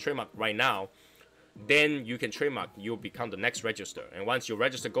using this trademark right now. Then you can trademark. You'll become the next register. And once your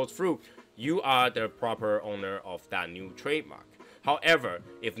register goes through, you are the proper owner of that new trademark. However,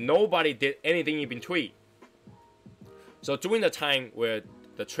 if nobody did anything in between, so during the time where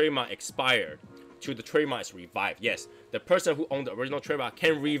the trademark expired to the trademark is revived, yes, the person who owned the original trademark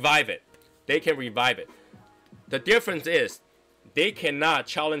can revive it. They can revive it. The difference is they cannot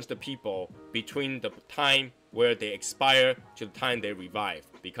challenge the people between the time where they expire to the time they revive,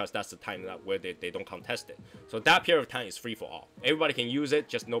 because that's the time where they don't contest it. So that period of time is free for all. Everybody can use it,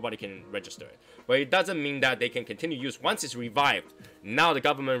 just nobody can register it. But it doesn't mean that they can continue to use. Once it's revived, now the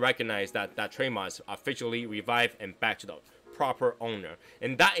government recognizes that that trademark is officially revived and back to the proper owner.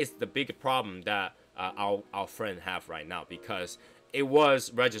 And that is the big problem that our friend have right now, because it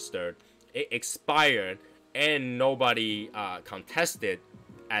was registered, it expired, and nobody contested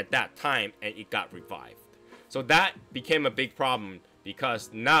at that time, and it got revived. So that became a big problem, because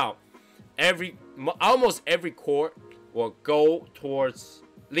now almost every court will go towards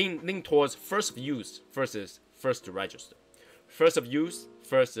lean towards first of use versus first to register. First of use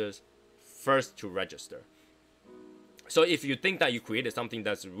versus first to register. So if you think that you created something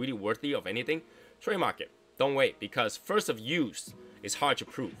that's really worthy of anything, trademark it. Don't wait, because first of use is hard to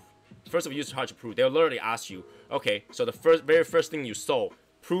prove. First of use is hard to prove. They'll literally ask you, okay, so the very first thing you sold,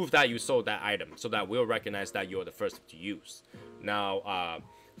 prove that you sold that item, so that we'll recognize that you're the first to use. Now,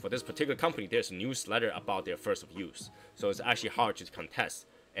 for this particular company, there's a newsletter about their first of use, so it's actually hard to contest.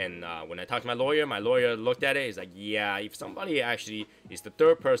 And when I talked to my lawyer looked at it. He's like, yeah, if somebody actually is the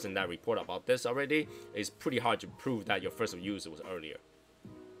third person that report about this already, it's pretty hard to prove that your first of use was earlier.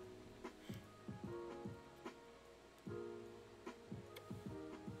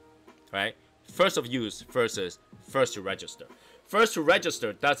 Right? First of use versus first to register. First to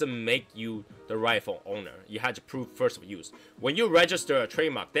register doesn't make you the rightful owner. You had to prove first of use. When you register a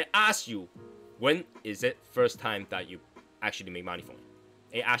trademark, they ask you, when is it first time that you actually made money from it?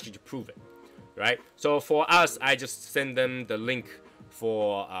 They ask you to prove it, right? So for us, I just send them the link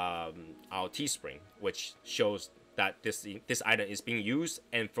for our Teespring, which shows that this item is being used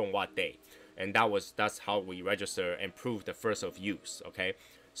and from what day. And that's how we register and prove the first of use, okay?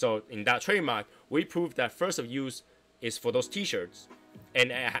 So in that trademark, we prove that first of use is for those t-shirts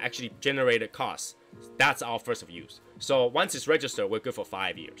and actually generated costs. That's our first of use. So once it's registered, we're good for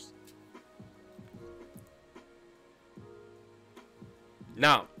 5 years.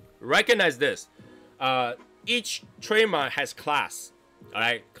 Now, recognize this. Each trademark has class, all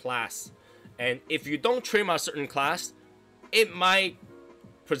right? Class. And if you don't trademark a certain class, it might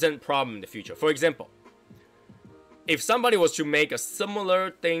present problem in the future. For example, if somebody was to make a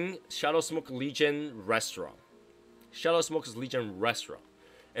similar thing, Shadow Smoke Legion restaurant,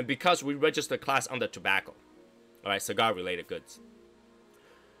 and because we register class under tobacco, all right, cigar related goods,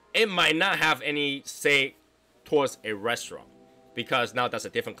 it might not have any say towards a restaurant, because now that's a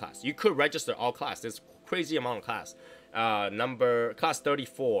different class. You could register all class. There's crazy amount of class. Class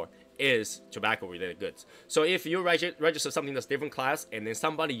 34 is tobacco related goods. So if you register something that's different class, and then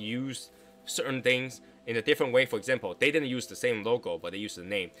somebody use certain things in a different way, for example, they didn't use the same logo, but they used the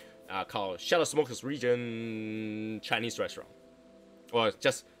name called Shadow Smokers Region Chinese Restaurant, or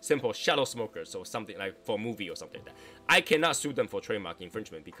just simple Shadow Smokers, or something like for a movie or something like that. I cannot sue them for trademark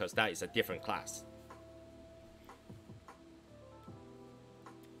infringement, because that is a different class.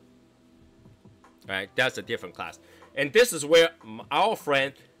 Right, that's a different class. And this is where our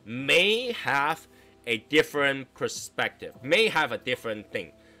friend may have a different perspective, may have a different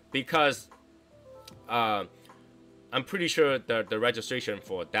thing, because I'm pretty sure the registration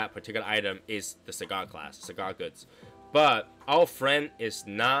for that particular item is the cigar class, cigar goods. But our friend is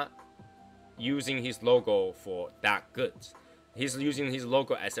not using his logo for that goods. He's using his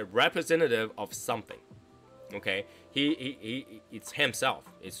logo as a representative of something. Okay, it's himself.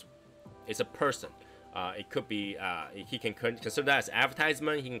 It's a person. It could be, he can consider that as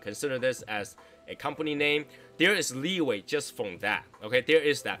advertisement. He can consider this as a company name. There is leeway just from that. Okay, there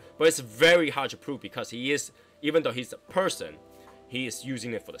is that. But it's very hard to prove because he is, even though he's a person, he is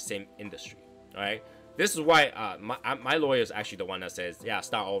using it for the same industry. All right. This is why my lawyer is actually the one that says, yeah,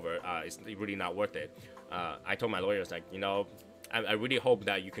 start over. It's really not worth it. I told my lawyers, like, you know, I really hope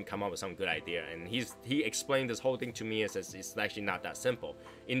that you can come up with some good idea. And he explained this whole thing to me and says it's actually not that simple.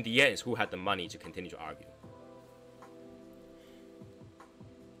 In the end, it's who had the money to continue to argue.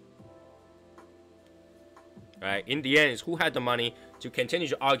 Right? In the end, it's who had the money to continue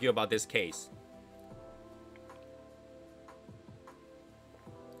to argue about this case.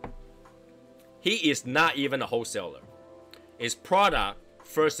 He is not even a wholesaler. It's product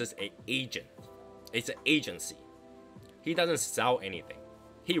versus an agent. It's an agency. He doesn't sell anything.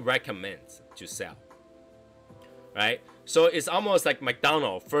 He recommends to sell. Right? So it's almost like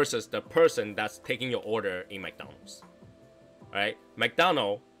McDonald's versus the person that's taking your order in McDonald's. Right?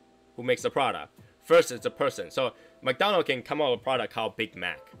 McDonald's, who makes the product, versus the person. So McDonald's can come out with a product called Big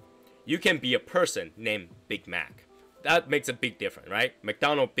Mac. You can be a person named Big Mac. That makes a big difference, right?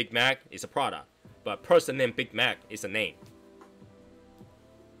 McDonald's Big Mac is a product, but a person named Big Mac is a name.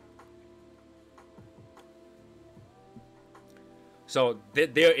 So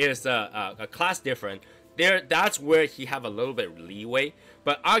there is a class difference. That's where he have a little bit of leeway.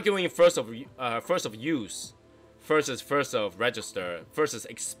 But arguing first of use versus first of register versus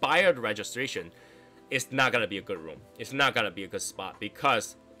expired registration is not gonna be a good room. It's not gonna be a good spot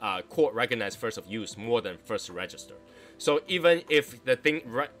because court recognize first of use more than first to register. So even if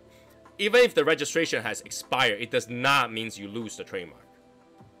the registration has expired, it does not mean you lose the trademark.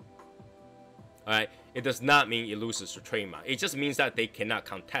 All right. It does not mean it loses the trademark. It just means that they cannot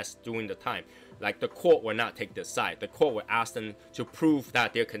contest during the time. Like the court will not take this side. The court will ask them to prove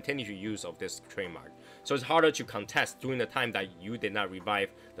that their continued use of this trademark. So it's harder to contest during the time that you did not revive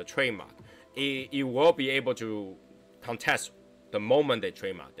the trademark. You will be able to contest the moment they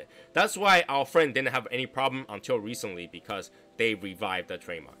trademarked it. That's why our friend didn't have any problem until recently because they revived the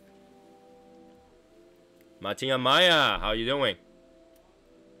trademark. Martina Maya, how you doing?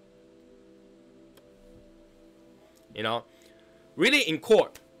 You know, really in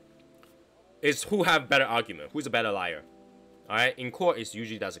court, is who have better argument, who's a better liar. All right, in court, it's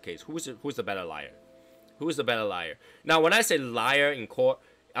usually that's the case. Who's the better liar? Who's the better liar? Now, when I say liar in court,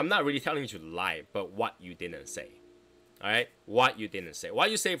 I'm not really telling you to lie, but what you didn't say. All right, what you didn't say.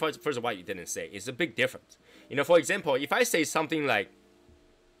 What you say first of what you didn't say is a big difference. You know, for example, if I say something like,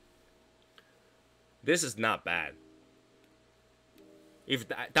 "This is not bad," if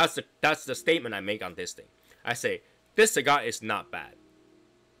that's the statement I make on this thing, I say, "This cigar is not bad."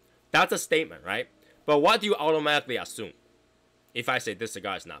 That's a statement, right? But what do you automatically assume if I say this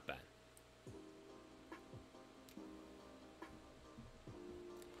cigar is not bad?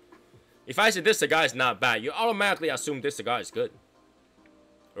 If I say this cigar is not bad, you automatically assume this cigar is good,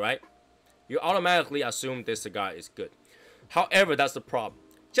 right? You automatically assume this cigar is good. However, that's the problem.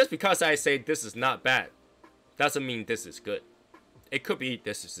 Just because I say this is not bad, doesn't mean this is good. It could be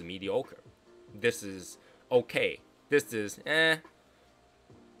this is mediocre. This is okay. This is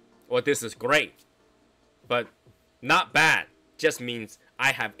or this is great. But not bad just means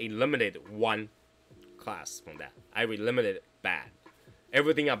I have eliminated one class from that. I eliminated bad.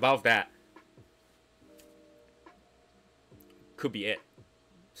 Everything above that could be it.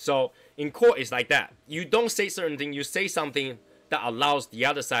 So in court, it's like that. You don't say certain things. You say something that allows the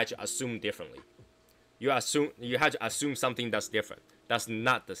other side to assume differently. You have to assume something that's different. That's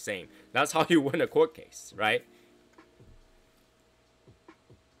not the same. That's how you win a court case, right?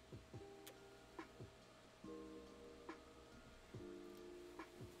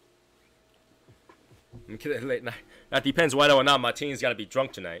 Late night. That depends whether or not Martine's got to be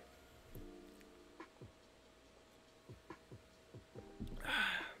drunk tonight.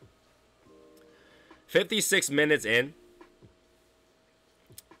 "56 minutes in.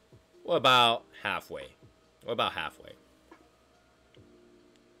 What about halfway? What about halfway?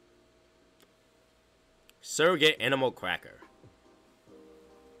 Surrogate animal cracker.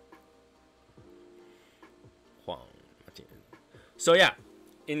 Huang Martinez. So yeah,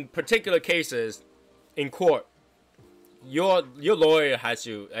 in particular cases, in court, your lawyer has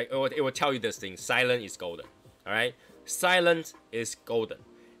to, it will tell you this thing: silent is golden. All right, silent is golden.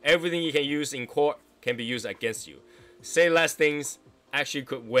 Everything you can use in court can be used against you. Say less things actually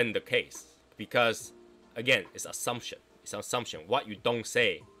could win the case because, again, it's assumption. It's assumption. What you don't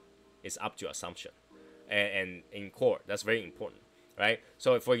say is up to assumption, and in court, that's very important, right?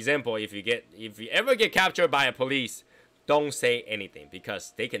 So, for example, if you ever get captured by a police don't say anything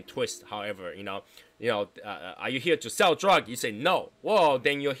because they can twist. However, are you here to sell drug? You say no. Well,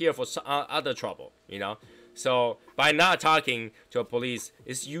 then you're here for other trouble. So by not talking to a police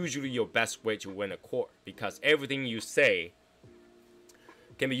is usually your best way to win a court, because everything you say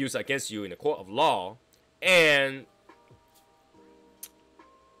can be used against you in the court of law, and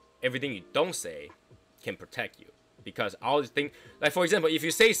everything you don't say can protect you. Because I always think, like for example, if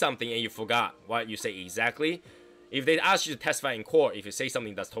you say something and you forgot what you say exactly, if they ask you to testify in court, if you say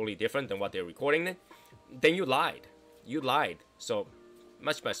something that's totally different than what they're recording it, then you lied. You lied. So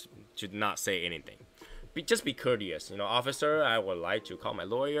much best to not say anything. Just be courteous. Officer, I would like to call my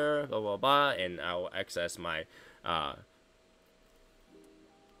lawyer, blah, blah, blah, and I will access my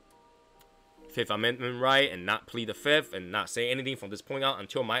Fifth Amendment right and not plead the Fifth and not say anything from this point on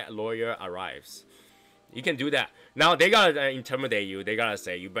until my lawyer arrives. You can do that. Now they gotta intimidate you. They gotta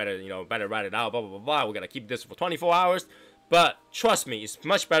say you better write it out. Blah blah blah blah. We're gonna keep this for 24 hours. But trust me, it's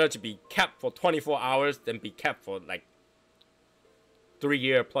much better to be kept for 24 hours than be kept for like 3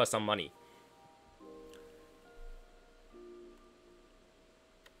 years plus some money.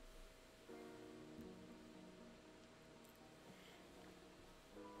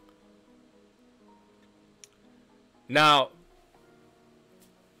 Now,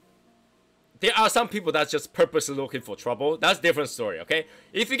 there are some people that's just purposely looking for trouble. That's a different story, okay?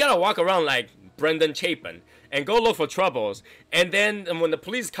 If you gotta walk around like Brendan Chapin and go look for troubles, and then when the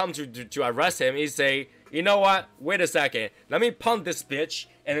police come to arrest him, he say, you know what? Wait a second. Let me pump this bitch,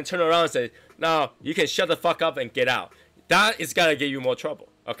 and then turn around and say, no, you can shut the fuck up and get out. That is gonna get you more trouble,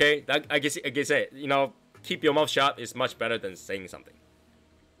 okay? That, I guess it, keep your mouth shut is much better than saying something.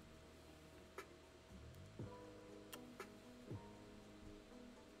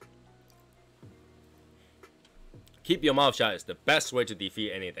 Keep your mouth shut is the best way to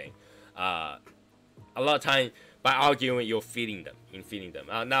defeat anything. A lot of time, by arguing, you're feeding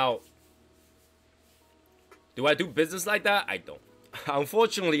them. Now, do I do business like that? I don't.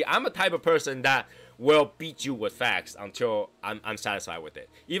 Unfortunately, I'm a type of person that will beat you with facts until I'm satisfied with it.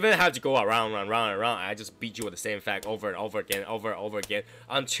 Even if I have to go around, I just beat you with the same fact over and over again,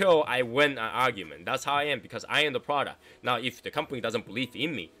 until I win an argument. That's how I am, because I am the product. Now, if the company doesn't believe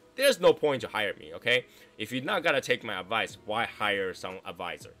in me, there's no point to hire me, okay? If you're not gonna take my advice, why hire some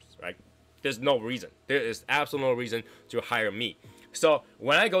advisors, right? There's no reason. There is absolutely no reason to hire me. So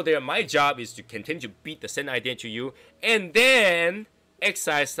when I go there, my job is to continue to beat the same idea to you, and then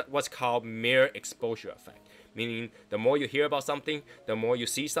exercise what's called mere exposure effect. Meaning, the more you hear about something, the more you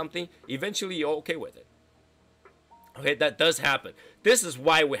see something, eventually you're okay with it. Okay, that does happen. This is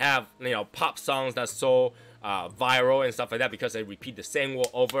why we have, pop songs that's so viral and stuff like that, because they repeat the same word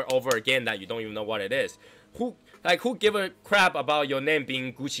over and over again that you don't even know what it is. Who give a crap about your name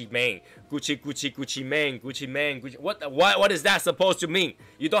being Gucci Mane? Gucci Mane, Gucci Mane, Gucci. What is that supposed to mean?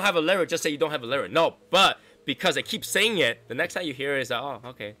 You don't have a lyric, just say you don't have a lyric. No, but because I keep saying it, the next time you hear it is oh,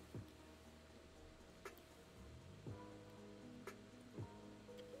 okay.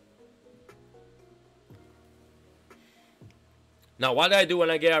 Now, what do I do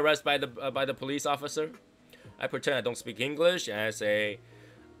when I get arrested by the police officer? I pretend I don't speak English, and I say,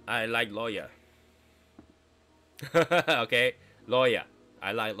 I like lawyer. Okay, lawyer.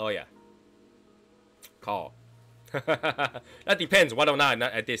 I like lawyer. Call. That depends whether or not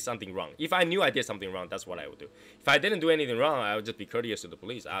I did something wrong. If I knew I did something wrong, that's what I would do. If I didn't do anything wrong, I would just be courteous to the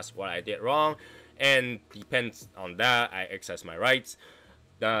police, ask what I did wrong, and depends on that, I exercise my rights.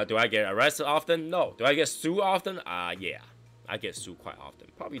 Do I get arrested often? No. Do I get sued often? Yeah. I get sued quite often.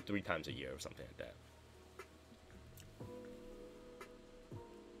 Probably 3 times a year or something like that.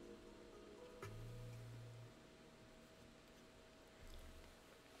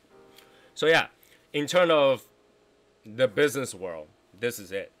 So yeah, in terms of the business world, this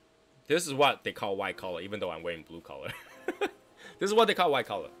is it. This is what they call white collar, even though I'm wearing blue collar. This is what they call white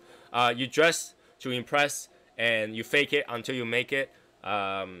collar. You dress to impress, and you fake it until you make it.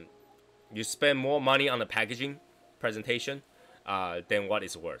 You spend more money on the packaging, presentation, than what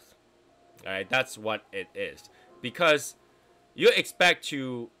it's worth. All right, that's what it is. Because you expect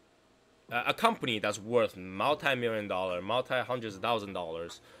to a company that's worth multi-million-dollar, multi-hundreds of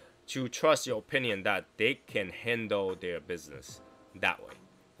 $1,000s to trust your opinion that they can handle their business that way.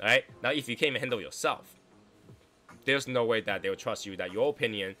 All right. Now, if you can't even handle yourself, there's no way that they'll trust you that your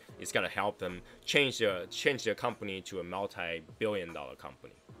opinion is gonna help them change their company to a multi-billion-dollar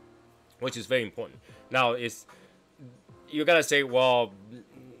company, which is very important. Now, you gotta say, well,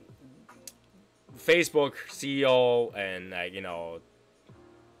 Facebook CEO and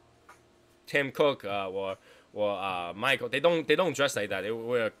Tim Cook Michael, they don't dress like that. They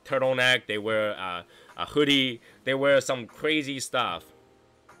wear a turtleneck, they wear a hoodie, they wear some crazy stuff.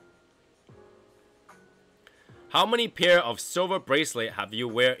 How many pair of silver bracelet have you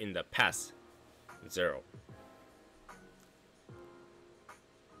wear in the past? 0.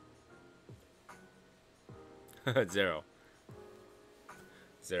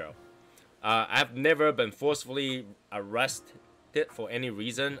 Zero. I've never been forcefully arrested for any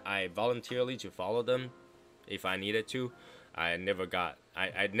reason. I voluntarily to follow them if I needed to. I never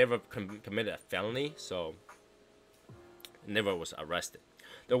committed a felony, so never was arrested.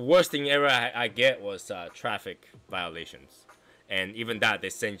 The worst thing ever I get was traffic violations, and even that they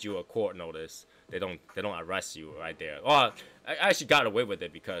send you a court notice. They don't arrest you right there. Well, I actually got away with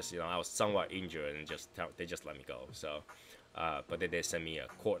it because I was somewhat injured and they just let me go. So, but they did send me a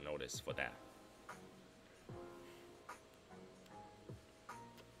court notice for that.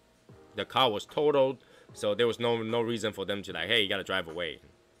 The car was totaled, so there was no reason for them to like, hey, you gotta drive away.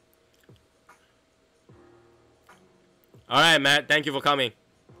 All right, Matt, thank you for coming.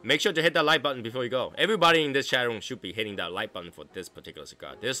 Make sure to hit that like button before you go. Everybody in this chat room should be hitting that like button for this particular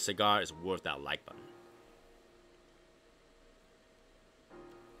cigar. This cigar is worth that like button.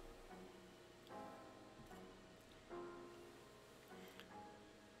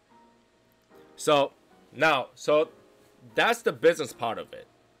 So that's the business part of it.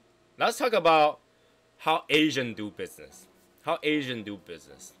 Let's talk about how Asians do business. How Asians do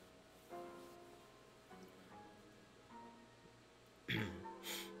business.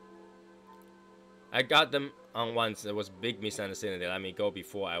 I got them on once. It was a big misunderstanding. They let me go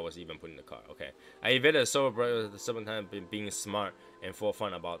before I was even put in the car. Okay. I evaded a silver the 7 times, being smart and for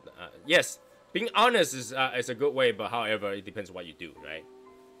fun about. Yes, being honest is a good way, but however, it depends what you do, right?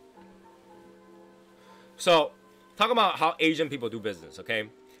 So, talk about how Asian people do business. Okay,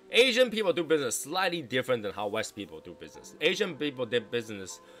 Asian people do business slightly different than how West people do business. Asian people did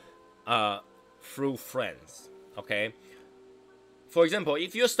business through friends. Okay. For example,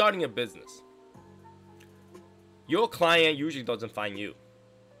 if you're starting a business, your client usually doesn't find you.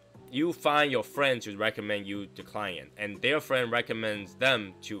 You find your friend to recommend you to client, and their friend recommends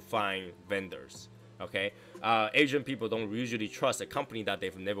them to find vendors. Okay, Asian people don't usually trust a company that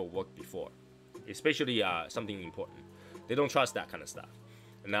they've never worked before, especially something important. They don't trust that kind of stuff.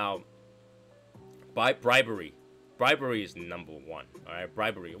 Now, bribery is number one. All right,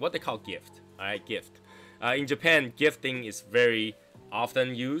 bribery. What they call gift. All right, gift. In Japan, gifting is very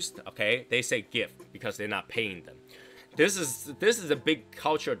often used. Okay, they say gift because they're not paying them. This is a big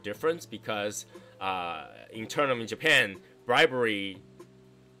culture difference because in Japan, bribery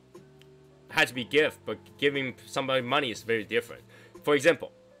had to be gift, but giving somebody money is very different. For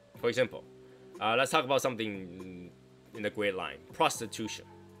example, let's talk about something in the great line: prostitution.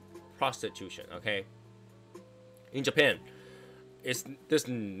 Okay, in Japan, there's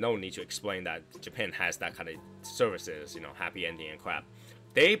no need to explain that Japan has that kind of services, happy ending and crap.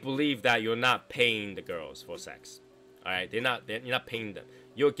 They believe that you're not paying the girls for sex. All right, you're not paying them.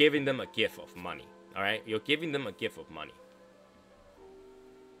 You're giving them a gift of money. All right, you're giving them a gift of money.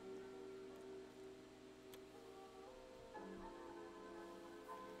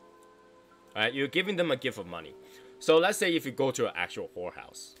 All right, you're giving them a gift of money. So let's say if you go to an actual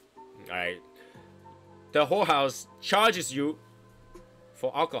whorehouse, all right, the whorehouse charges you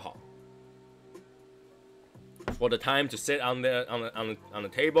for alcohol, for the time to sit on the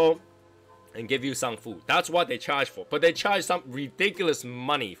table and give you some food. That's what they charge for. But they charge some ridiculous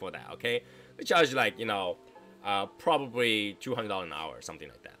money for that. Okay, they charge like probably $200 an hour or something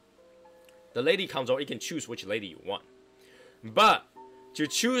like that. The lady comes over. You can choose which lady you want, but to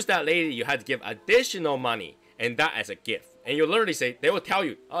choose that lady, you have to give additional money, and that as a gift. And you literally say, they will tell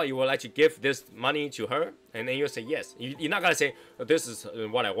you, oh, you would like to give this money to her? And then you'll say yes. You're not going to say, oh, this is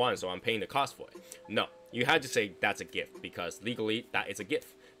what I want, so I'm paying the cost for it. No, you have to say that's a gift, because legally that is a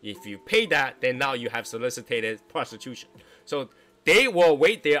gift. If you pay that, then now you have solicited prostitution. So they will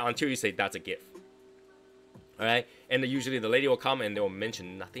wait there until you say that's a gift. All right? And usually the lady will come and they will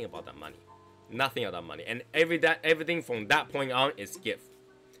mention nothing about that money. Nothing about that money. And everything from that point on is gift.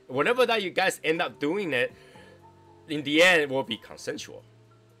 Whatever that you guys end up doing it, in the end, it will be consensual,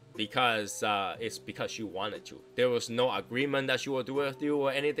 because it's because you wanted to. There was no agreement that she will do it with you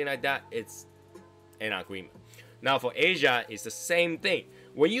or anything like that. It's an agreement. Now for Asia, it's the same thing.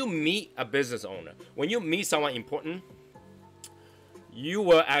 When you meet a business owner, when you meet someone important, you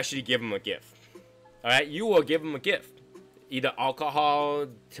will actually give them a gift. All right, you will give them a gift, either alcohol,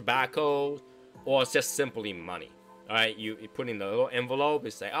 tobacco, or just simply money. All right, you put in the little envelope.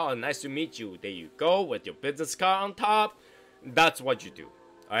 It's like, oh, nice to meet you. There you go with your business card on top. That's what you do.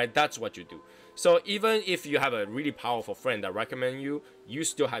 All right, that's what you do. So even if you have a really powerful friend that recommend you, you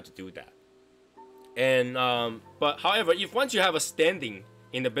still have to do that. And but however, if once you have a standing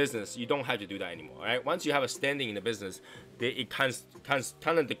in the business, you don't have to do that anymore. All right, once you have a standing in the business, it kind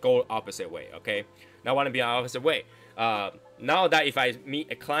of go opposite way. Okay, now I want to be opposite way. Now that if I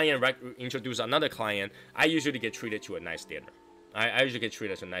meet a client, introduce another client, I usually get treated to a nice dinner. I usually get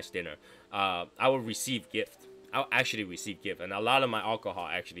treated to a nice dinner. I will receive gift. I'll actually receive gift, and a lot of my alcohol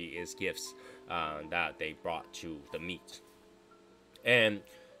actually is gifts that they brought to the meet. And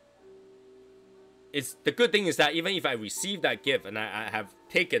it's the good thing is that even if I receive that gift and I have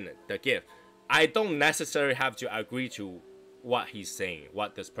taken the gift, I don't necessarily have to agree to what he's saying,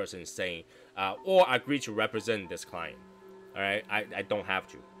 what this person is saying, or agree to represent this client. All right, I don't have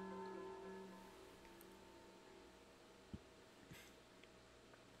to.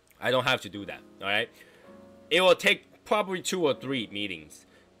 I don't have to do that. All right, it will take probably 2 or 3 meetings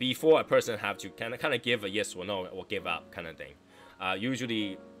before a person have to kind of give a yes or no or give up kind of thing.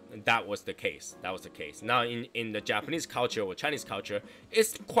 Usually that was the case. Now in the Japanese culture or Chinese culture,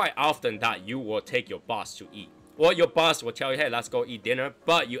 it's quite often that you will take your boss to eat, or your boss will tell you, hey, let's go eat dinner,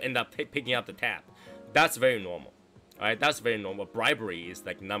 but you end up picking up the tab. That's very normal. All right, that's very normal. Bribery is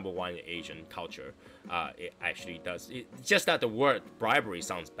like #1 in Asian culture. It actually does. It's just that the word bribery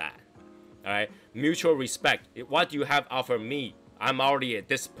sounds bad. All right, mutual respect. What do you have to offer me? I'm already at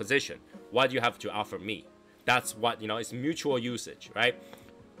this position. What do you have to offer me? That's what, it's mutual usage, right?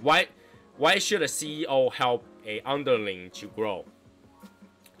 Why should a CEO help a underling to grow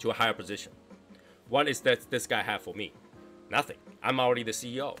to a higher position? What is that this guy have for me? Nothing. I'm already the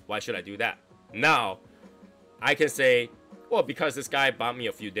CEO. Why should I do that? Now, I can say, well, because this guy bought me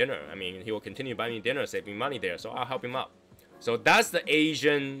a few dinner. I mean, he will continue buying me dinner, saving money there, so I'll help him out. So that's the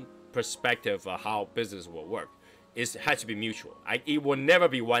Asian perspective of how business will work. It has to be mutual. It will never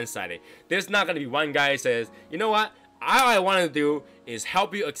be one-sided. There's not going to be one guy who says, you know what? All I want to do is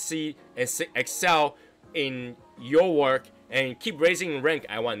help you exceed and excel in your work and keep raising in rank.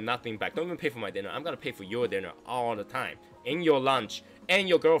 I want nothing back. Don't even pay for my dinner. I'm going to pay for your dinner all the time, and your lunch, and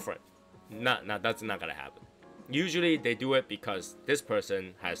your girlfriend. No, that's not going to happen. Usually they do it because this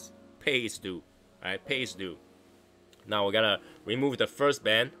person has pay is due. All right, pay is due. Now we're going to remove the first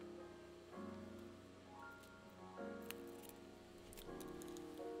band.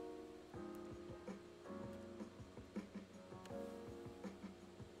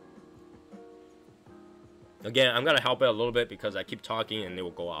 Again, I'm going to help it a little bit because I keep talking and it will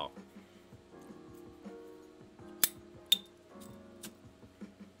go out.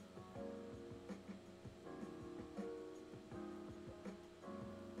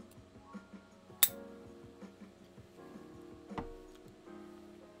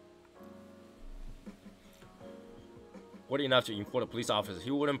 What enough to inform the police officer? He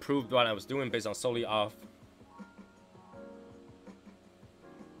wouldn't prove what I was doing based on solely off.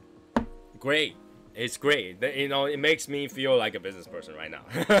 Great. It's great. It makes me feel like a business person right now.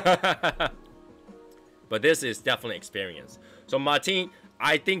 But this is definitely experience. So Martin,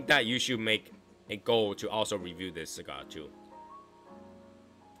 I think that you should make a goal to also review this cigar too.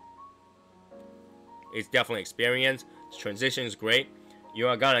 It's definitely experience. Transition is great. You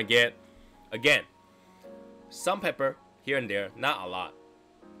are gonna get, again, some pepper here and there, not a lot.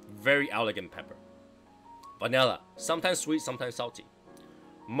 Very elegant pepper. Vanilla, sometimes sweet, sometimes salty.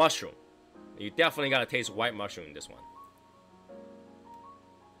 Mushroom. You definitely gotta taste white mushroom in this one.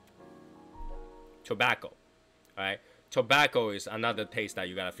 Tobacco, alright? Tobacco is another taste that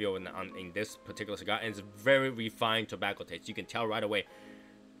you gotta feel in this particular cigar, and it's very refined tobacco taste. You can tell right away.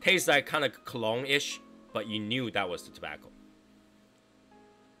 Tastes like kind of cologne-ish, but you knew that was the tobacco.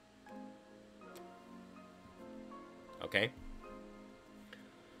 Okay?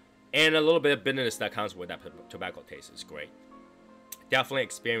 And a little bit of bitterness that comes with that tobacco taste is great. Definitely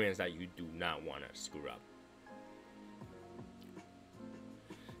experience that you do not want to screw up.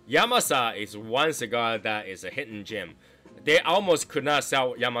 Yamasa is one cigar that is a hidden gem. They almost could not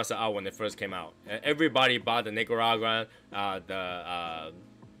sell Yamasa out when it first came out. Everybody bought the Nicaraguan, the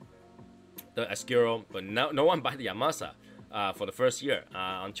Oscuro, but no one bought the Yamasa for the first year.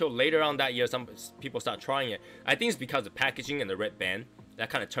 Until later on that year, some people start trying it. I think it's because of the packaging and the red band that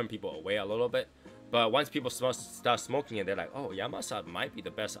kind of turned people away a little bit. But once people start smoking it, they're like, oh, Yamasa might be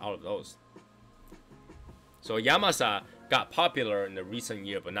the best out of those. So Yamasa got popular in the recent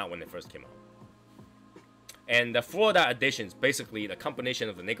year, but not when it first came out. And the Florida edition is basically the combination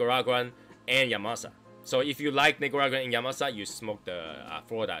of the Nicaraguan and Yamasa. So if you like Nicaraguan and Yamasa, you smoke the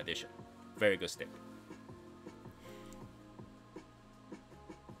Florida edition. Very good stick.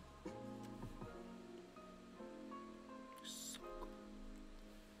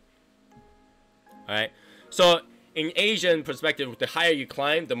 All right. So in Asian perspective, the higher you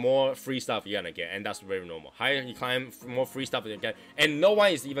climb, the more free stuff you're gonna get, and that's very normal. Higher you climb, more free stuff you get, and no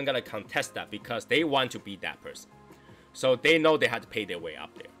one is even gonna contest that because they want to be that person. So they know they have to pay their way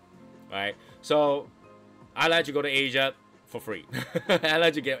up there, right? So I like to go to Asia for free. I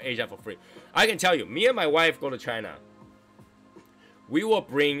like to get Asia for free. I can tell you, me and my wife go to China. We will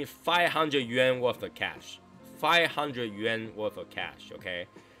bring 500 yuan worth of cash. 500 yuan worth of cash, okay?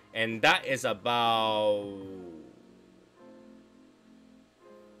 And that is about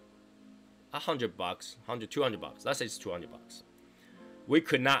 $100, 100, 200 bucks. Let's say it's 200 bucks. We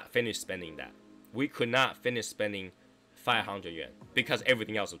could not finish spending that. We could not finish spending 500 yuan because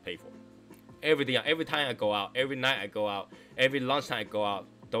everything else was paid for. Everything, every time I go out, every night I go out, every lunchtime I go out,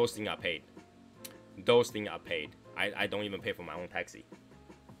 those things are paid. Those things are paid. I don't even pay for my own taxi.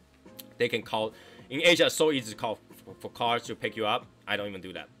 They can call. In Asia, it's so easy to call for cars to pick you up. I don't even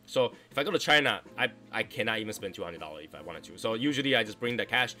do that. So if I go to China, I cannot even spend $200 if I wanted to. So usually I just bring the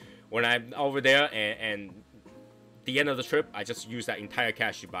cash when I'm over there, and the end of the trip, I just use that entire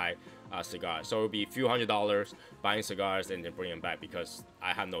cash to buy cigars. So it'll be a few $100 buying cigars and then bring them back because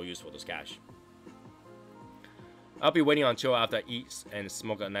I have no use for those cash. I'll be waiting until after I eat and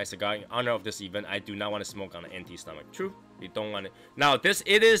smoke a nice cigar. In honor of this event, I do not want to smoke on an empty stomach. True, you don't want it. Now,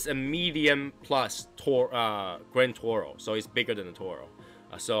 it is a medium plus Grand Toro, so it's bigger than the Toro.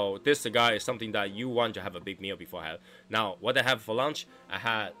 So this cigar is something that you want to have a big meal before I have. Now, what I have for lunch, I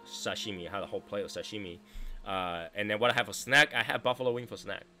had sashimi. I had a whole plate of sashimi. And then what I have for snack, I had buffalo wing for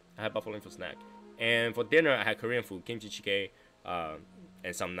snack. And for dinner, I had Korean food, kimchi jjigae,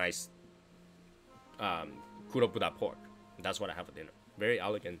 and some nice kudo buddha pork. That's what I have for dinner. Very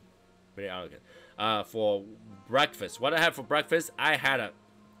elegant, very elegant. For breakfast, what I had for breakfast, I had a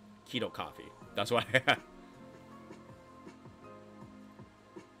keto coffee. That's what I had.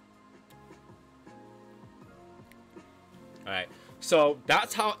 Alright, so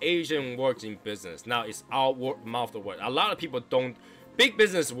that's how Asian works in business. Now it's our mouth to word. A lot of people don't. Big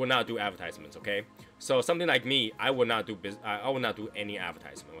business will not do advertisements. Okay, so something like me, I will not do I will not do any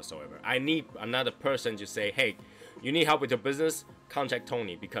advertisement whatsoever. I need another person to say, hey, you need help with your business? Contact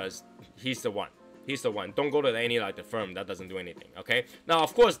Tony because he's the one. He's the one. Don't go to any like the firm that doesn't do anything. Okay. Now,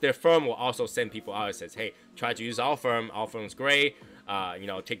 of course, their firm will also send people out and says, hey, try to use our firm. Our firm's great. You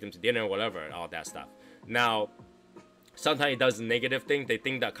know, take them to dinner, whatever, all that stuff. Now, sometimes it does a negative thing. They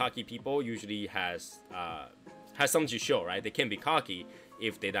think that cocky people usually has something to show, right? They can be cocky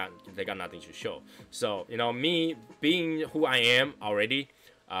if they got nothing to show. So, you know, me being who I am already,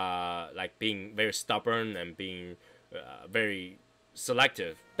 like being very stubborn and being very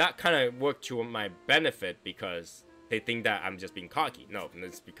selective, that kind of worked to my benefit because they think that I'm just being cocky. No,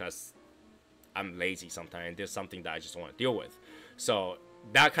 it's because I'm lazy sometimes and there's something that I just want to deal with. So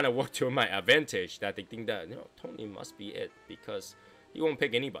that kind of worked to my advantage, that they think that, you know, Tony must be it because he won't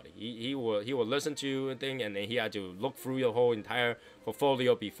pick anybody. He will listen to you and think, and then he had to look through your whole entire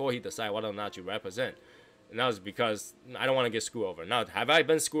portfolio before he decide whether or not to represent. And that was because I don't want to get screwed over. Now, have I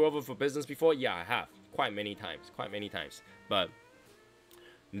been screwed over for business before? Yeah, I have. Quite many times. But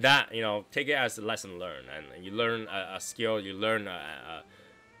that, you know, take it as a lesson learned. And you learn a skill, you learn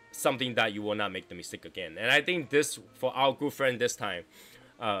something that you will not make the mistake again. And I think this, for our good friend this time,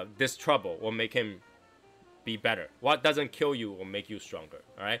 this trouble will make him be better. What doesn't kill you will make you stronger.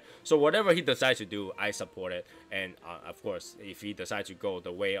 All right. So whatever he decides to do, I support it. And of course, if he decides to go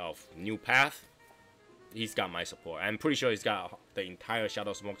the way of new path, he's got my support. I'm pretty sure he's got the entire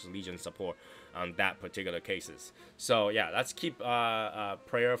Shadow Smokers Legion support on that particular cases. So yeah, let's keep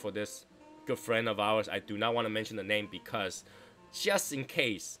prayer for this good friend of ours. I do not want to mention the name because just in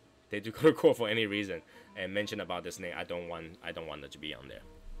case they do go to court for any reason and mention about this name, I don't want it to be on there.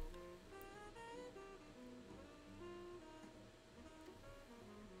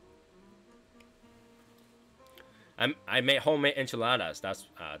 I made homemade enchiladas. That's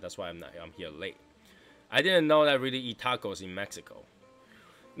why I'm here late. I didn't know that I really eat tacos in Mexico.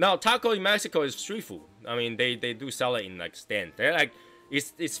 Now, taco in Mexico is street food. I mean, they do sell it in like stand. They're like,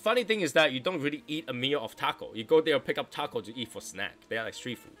 it's funny thing is that you don't really eat a meal of taco. You go there pick up taco to eat for snack. They're like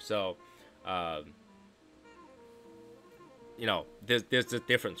street food. So, you know, there's a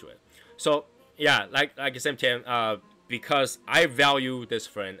difference to it. So yeah, like I said, Tim, because I value this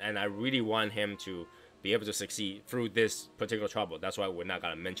friend and I really want him to be able to succeed through this particular trouble. That's why we're not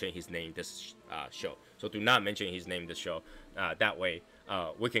gonna mention his name this show. So do not mention his name this show. That way,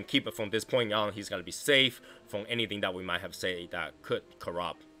 we can keep it from this point on. He's gonna be safe from anything that we might have said that could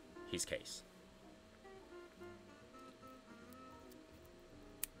corrupt his case.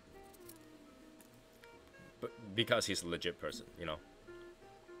 But because he's a legit person, you know.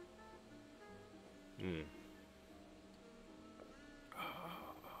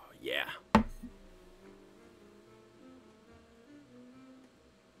 Yeah.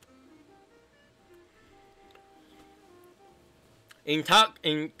 In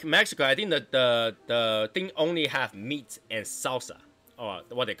Mexico, I think that the thing only have meat and salsa, or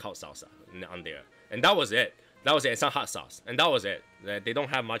what they call salsa, on there, and that was it. That was it. And some hot sauce, and that was it. They don't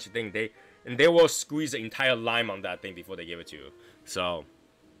have much thing. They will squeeze the entire lime on that thing before they give it to you. So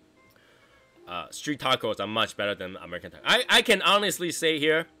street tacos are much better than American tacos. I can honestly say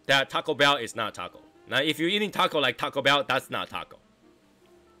here that Taco Bell is not taco. Now, if you're eating taco like Taco Bell, that's not taco.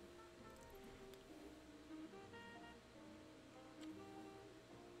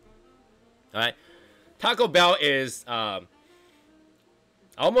 Alright, Taco Bell is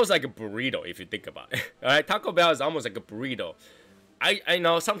almost like a burrito if you think about it. Alright, Taco Bell is almost like a burrito. I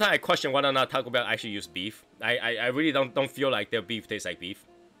know sometimes I question whether or not Taco Bell actually use beef. I really don't feel like their beef tastes like beef.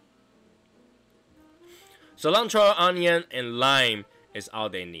 Cilantro, onion, and lime is all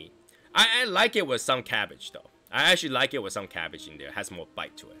they need. I like it with some cabbage though. I actually like it with some cabbage in there. It has more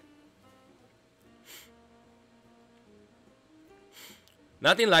bite to it.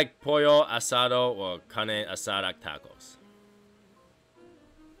 Nothing like pollo asado or carne asada tacos.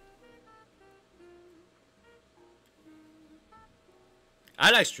 I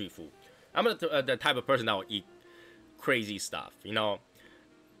like street food. I'm the type of person that will eat crazy stuff. You know,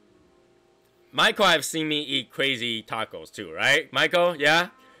 Michael, I've seen me eat crazy tacos too, right? Michael, yeah.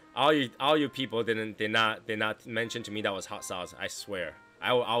 All you people did not mention to me that was hot sauce. I swear,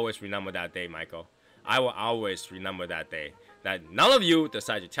 I will always remember that day, Michael. I will always remember that day. That none of you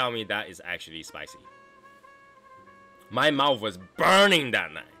decided to tell me that is actually spicy. My mouth was burning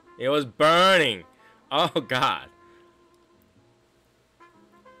that night. It was burning. Oh God.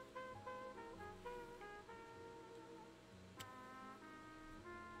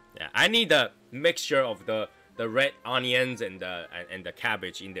 Yeah, I need the mixture of the red onions and the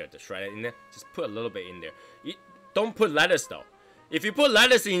cabbage in there, the shredded in there. Just put a little bit in there. Don't put lettuce though. If you put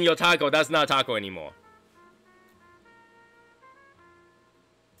lettuce in your taco, that's not taco anymore.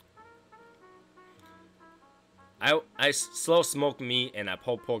 I slow smoke meat and I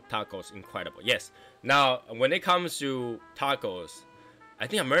pulled pork tacos, incredible. Yes. Now, when it comes to tacos, I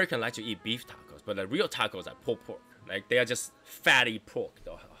think Americans like to eat beef tacos, but the real tacos are pulled pork. Like, they are just fatty pork.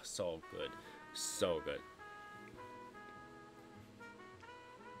 Oh, so good. So good.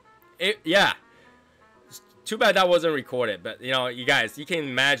 Yeah. Too bad that wasn't recorded, but you know, you guys, you can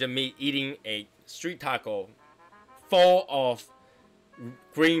imagine me eating a street taco full of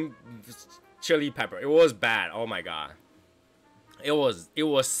green chili pepper. It was bad. Oh my God. It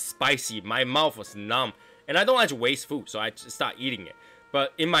was spicy. My mouth was numb, and I don't like to waste food, so I just start eating it.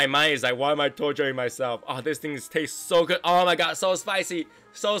 But in my mind, it's like, why am I torturing myself? Oh, this thing tastes so good. Oh my God, so spicy,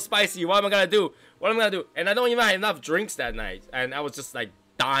 so spicy. What am I gonna do? What am I gonna do? And I don't even have enough drinks that night, and I was just like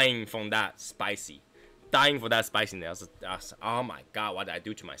dying from that spicy, dying for that spiciness. I was, oh my God, what did I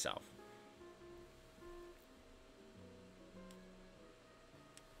do to myself?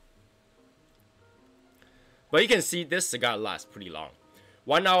 But you can see this cigar lasts pretty long.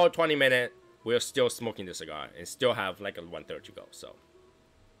 1 hour, 20 minutes, we're still smoking the cigar and still have like a 1/3 to go. So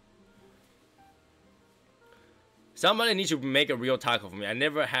somebody needs to make a real taco for me. I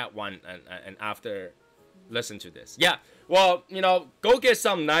never had one, and after listen to this. Yeah, well, you know, go get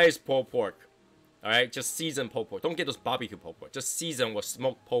some nice pulled pork. All right, just seasoned pulled pork. Don't get those barbecue pulled pork. Just season with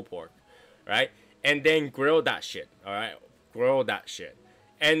smoked pulled pork, right? And then grill that shit. All right, grill that shit,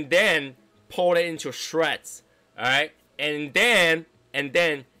 and then pull it into shreds. All right, and then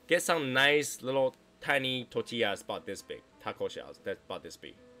get some nice little tiny tortillas about this big, taco shells that's about this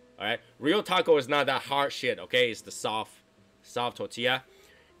big. All right, real taco is not that hard shit. Okay, it's the soft tortilla.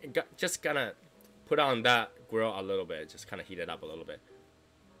 Just gonna put on that grill a little bit. Just kind of heat it up a little bit.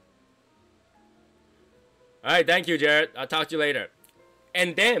 All right, thank you, Jared. I'll talk to you later.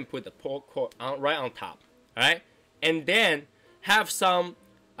 And then put the pork right on top. All right, and then have some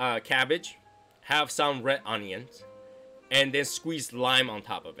cabbage, have some red onions, and then squeeze lime on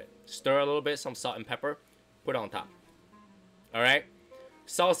top of it. Stir a little bit, some salt and pepper, put it on top. All right,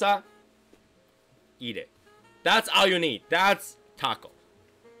 salsa, eat it. That's all you need. That's taco.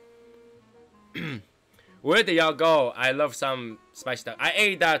 Where did y'all go? I love some spicy taco. I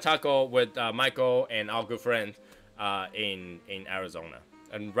ate that taco with Michael and our good friend in Arizona,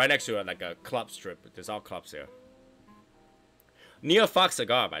 and right next to it, like a club strip. There's all clubs here. Near Fox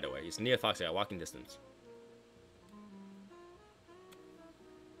Cigar, by the way. It's near Fox Cigar, walking distance.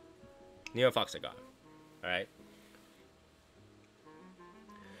 Near Fox Cigar. Alright.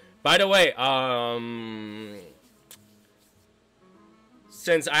 By the way,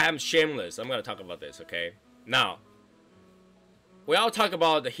 since I am shameless, I'm gonna talk about this. Okay, now we all talk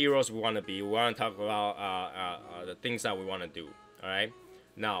about the heroes we want to be. We want to talk about the things that we want to do. All right.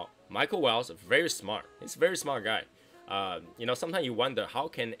 Now, Michael Wells, very smart. He's a very smart guy. You know, sometimes you wonder how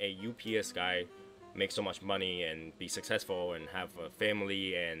can a UPS guy make so much money and be successful and have a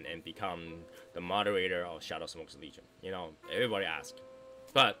family and become the moderator of Shadow Smoke's Legion. You know, everybody asks.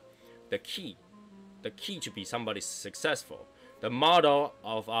 But the key to be somebody successful, the model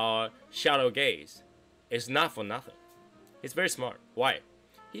of our Shadow Gaze, is not for nothing. He's very smart. Why?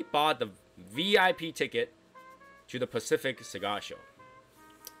 He bought the VIP ticket to the Pacific Cigar Show.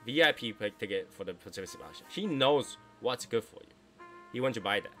 VIP ticket for the Pacific Cigar Show. He knows what's good for you. He wants to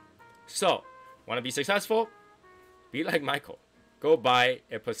buy that. So, want to be successful? Be like Michael. Go buy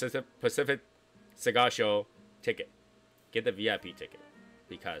a Pacific Cigar Show ticket. Get the VIP ticket.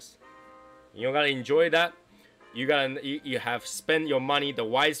 Because you gotta enjoy that. You have spent your money the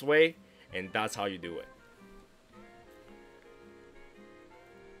wise way, and that's how you do it.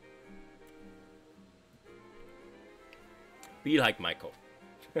 Be like Michael.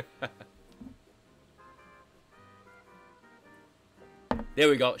 There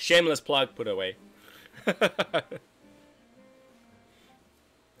we go. Shameless plug, put away.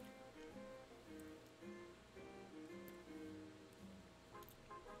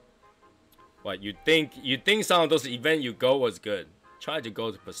 What, you think some of those events you go was good? Try to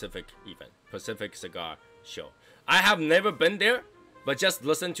go to Pacific event, Pacific Cigar Show. I have never been there, but just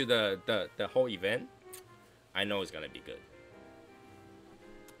listen to the whole event. I know it's gonna be good.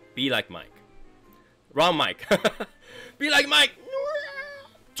 Be like Mike. Wrong Mike. Be like Mike.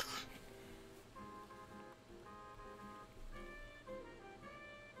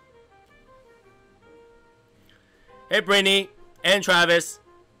 Hey, Brittany and Travis.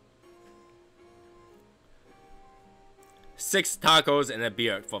 6 tacos and a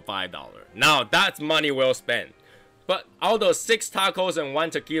beer for $5. Now, that's money well spent. But although 6 tacos and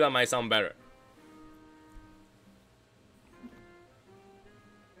 1 tequila might sound better.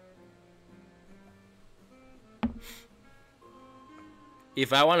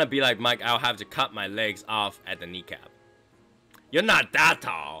 If I want to be like Mike, I'll have to cut my legs off at the kneecap. You're not that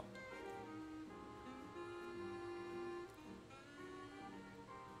tall.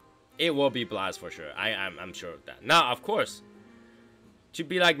 It will be blast for sure. I'm sure of that. Now, of course, to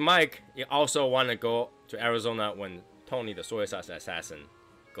be like Mike, you also want to go to Arizona when Tony the Soy Sauce Assassin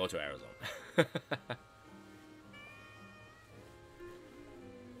go to Arizona.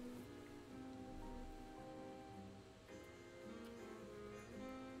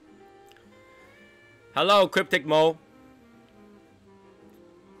 Hello, Cryptic Mo.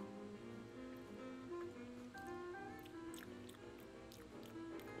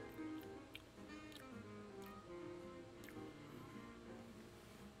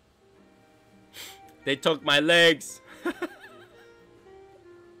 They took my legs.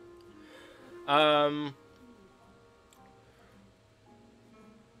 I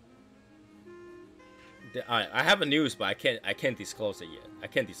have a news, but I can't disclose it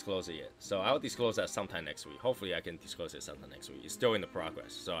yet. So I'll disclose that sometime next week. Hopefully, I can disclose it sometime next week. It's still in the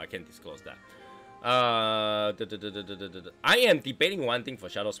progress, so I can't disclose that. I am debating one thing for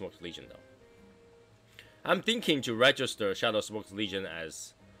Shadow Smoke's Legion, though. I'm thinking to register Shadow Smoke's Legion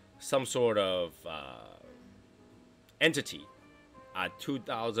as some sort of entity at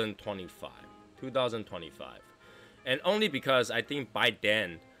 2025, and only because I think by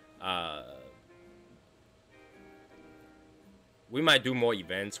then we might do more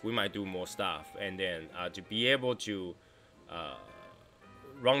events, we might do more stuff, and then to be able to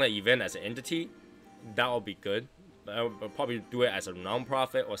run the event as an entity, that will be good. I'll probably do it as a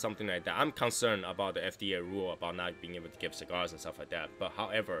non-profit or something like that. I'm concerned about the FDA rule about not being able to give cigars and stuff like that. But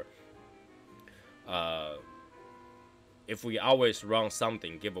however, if we always run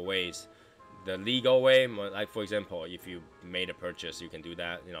something, giveaways, the legal way, like for example, if you made a purchase, you can do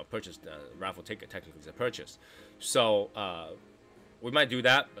that. You know, purchase the raffle ticket technically is a purchase. So we might do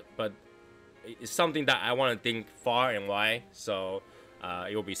that, but it's something that I want to think far and wide. So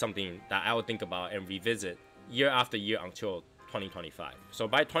it will be something that I will think about and revisit year after year until 2025. So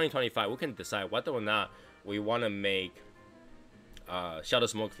by 2025, we can decide whether or not we want to make Shadow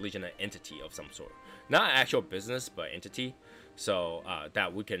Smoke's Legion an entity of some sort. Not an actual business, but entity. So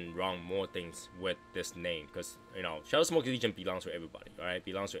that we can run more things with this name. Because, you know, Shadow Smoke's Legion belongs to everybody, right?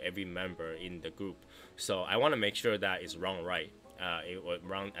 Belongs to every member in the group. So I want to make sure that it's run right. It will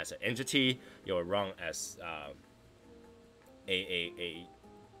run as an entity. It will run as a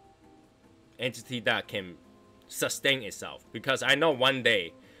entity that can sustain itself, because I know one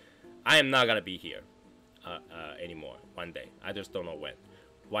day I am not gonna be here anymore. One day, I just don't know when.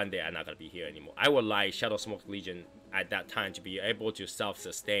 one day I'm not gonna be here anymore. I would like Shadow Smoke Legion at that time to be able to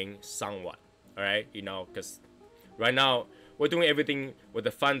self-sustain somewhat. All right, you know, because right now we're doing everything with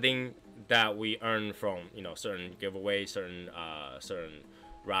the funding that we earn from, you know, certain giveaways, certain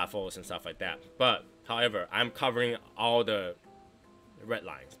raffles and stuff like that. But however, I'm covering all the red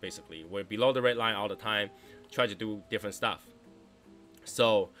lines. Basically, we're below the red line all the time, try to do different stuff.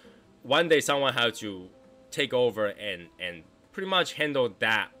 So one day someone has to take over and pretty much handle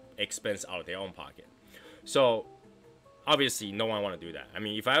that expense out of their own pocket. So obviously no one want to do that. I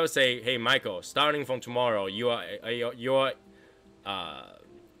mean, if I would say, hey Michael, starting from tomorrow you're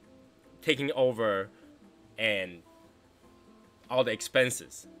taking over and all the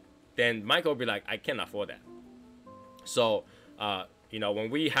expenses, then Michael will be like, I can't afford that. So you know, when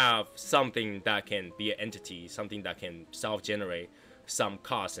we have something that can be an entity, something that can self-generate some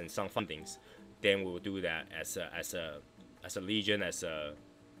costs and some fundings, then we will do that as a legion, as a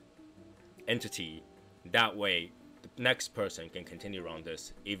entity. That way the next person can continue around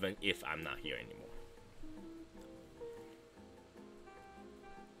this even if I'm not here anymore.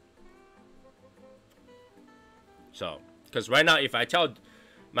 So because right now if I tell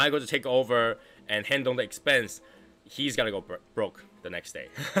Michael to take over and handle the expense, he's gonna go broke the next day.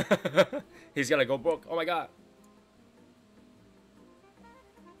 He's gonna go broke. Oh my god.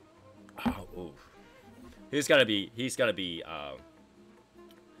 Oh, oof. He's gotta be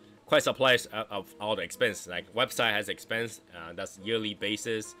quite surprised of all the expense. Like website has expense, that's yearly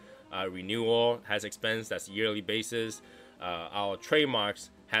basis. Renewal has expense, that's yearly basis. Our trademarks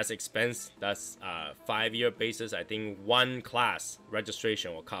has expense, that's 5-year basis. I think one class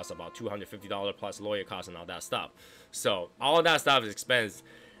registration will cost about $250 plus lawyer costs and all that stuff. So all that stuff is expense,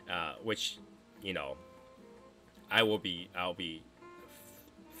 which, you know, I'll be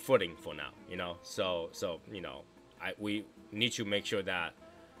footing for now, you know. So you know, we need to make sure that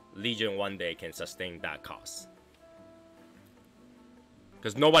Legion one day can sustain that cost,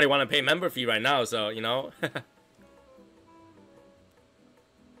 because nobody want to pay member fee right now. So you know.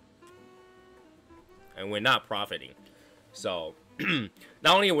 And we're not profiting. So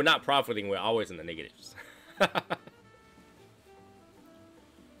not only we're not profiting, we're always in the negatives.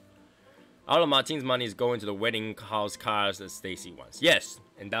 All of Martin's money is going to the wedding house cars that Stacy wants. Yes,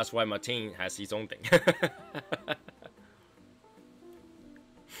 and that's why Martin has his own thing.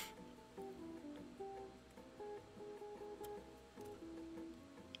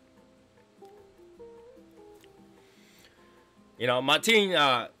 You know, Martin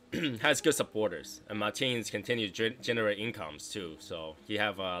has good supporters, and Martin's continue to generate incomes too. So he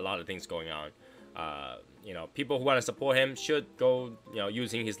have a lot of things going on. You know, people who want to support him should go, you know,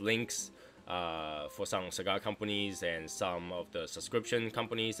 using his links for some cigar companies and some of the subscription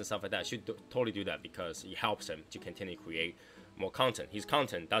companies and stuff like that. Should totally do that, because it helps him to continue to create more content. His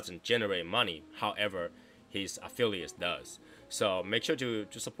content doesn't generate money, however, his affiliates does. So make sure to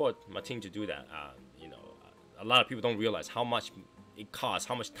support Martin to do that. You know, a lot of people don't realize how much it costs,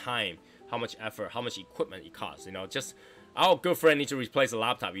 how much time, how much effort, how much equipment it costs. You know, just our good friend needs to replace a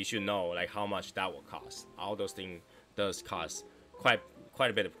laptop. You should know like how much that will cost. All those things does cost quite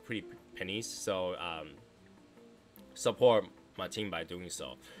a bit of pretty pennies. So support my team by doing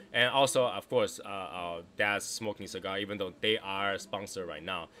so. And also, of course, our Dad's Smoking Cigar, even though they are sponsored right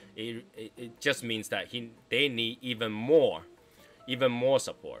now, it just means that they need even more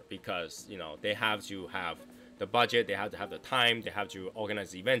support, because you know they have to have the budget, they have to have the time, they have to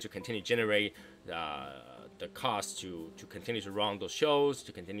organize the event to continue to generate the cost to continue to run those shows,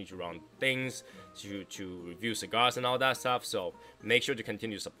 to continue to run things, to review cigars and all that stuff. So make sure to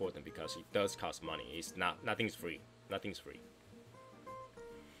continue to support them, because it does cost money. It's nothing's free. Nothing's free.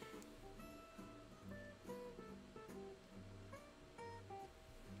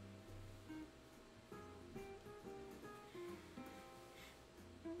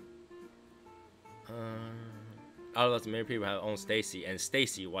 Out of us, many people have owned Stacy, and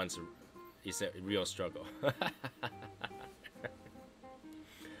Stacy wants is a real struggle.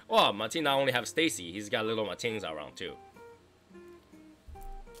 Well, Martin not only have Stacy, he's got little Martins around too.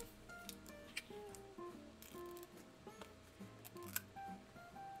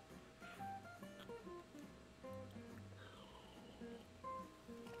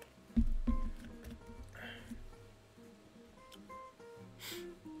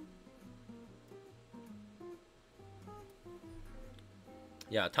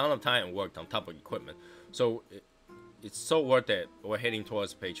 Yeah, a ton of time worked on top of equipment, so it's so worth it. We're heading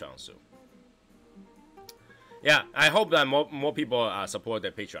towards Patreon soon. Yeah, I hope that more people support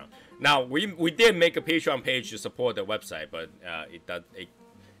the Patreon. Now we did make a Patreon page to support the website, but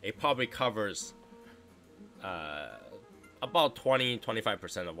it probably covers about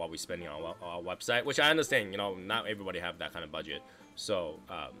 20-25% of what we're spending on our website, which I understand, you know, not everybody have that kind of budget. So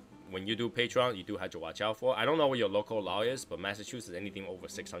when you do Patreon, you do have to watch out for. I don't know what your local law is, but Massachusetts, anything over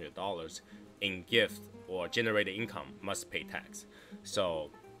 $600 in gift or generated income must pay tax.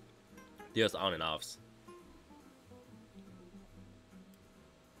 So there's on and offs.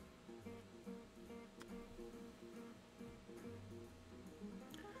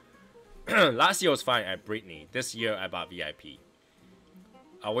 Last year was fine at Britney. This year I bought VIP.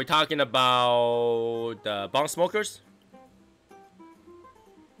 Are we talking about the bong smokers?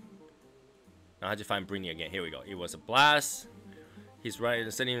 Now I had to find Britney again. Here we go. It was a blast. He's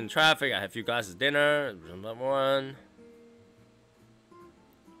right sitting in traffic. I had a few glasses of dinner. Number one.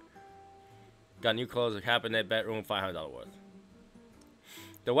 Got new clothes, a cabinet, bedroom, $500 worth.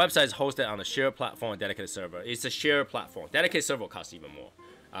 The website is hosted on a shared platform, a dedicated server. It's a shared platform. Dedicated server costs even more.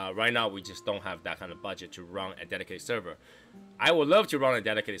 Right now, we just don't have that kind of budget to run a dedicated server. I would love to run a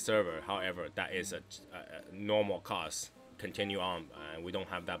dedicated server. However, that is a normal cost. Continue on. We don't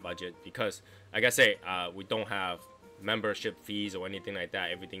have that budget because, like I say, we don't have membership fees or anything like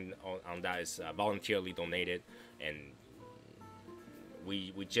that. Everything on that is voluntarily donated, and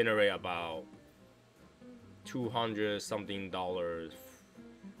we generate about $200 something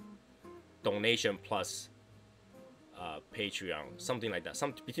donation plus Patreon, something like that,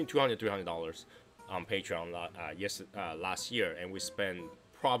 between $200 and $300 on Patreon last year, and we spent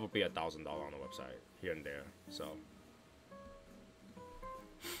probably $1,000 on the website here and there. So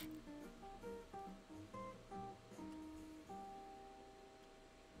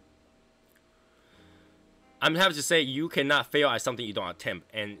I'm happy to say you cannot fail at something you don't attempt,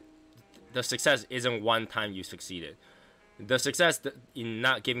 and the success isn't one time you succeeded. The success in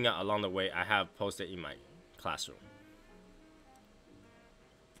not giving up along the way, I have posted in my classroom.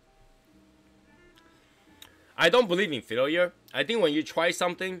 I don't believe in failure. I think when you try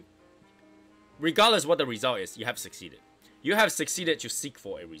something, regardless what the result is, you have succeeded. You have succeeded to seek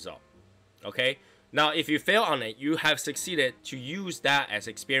for a result. Okay? Now, if you fail on it, you have succeeded to use that as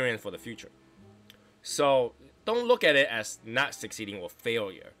experience for the future. So don't look at it as not succeeding or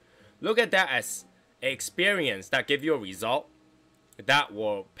failure. Look at that as an experience that gives you a result that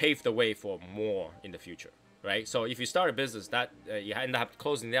will pave the way for more in the future, right? So if you start a business that you end up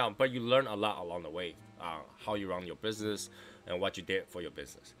closing down, but you learn a lot along the way, how you run your business and what you did for your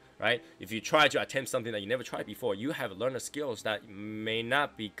business, right? If you try to attempt something that you never tried before, you have learned the skills that you may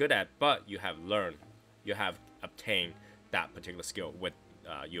not be good at, but you have learned, you have obtained that particular skill with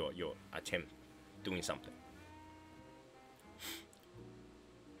your attempt doing something.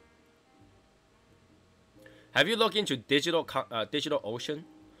 Have you looked into Digital Ocean?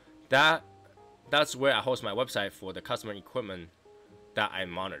 That's where I host my website for the customer equipment that I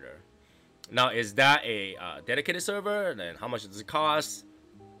monitor. Now, is that a dedicated server? Then how much does it cost?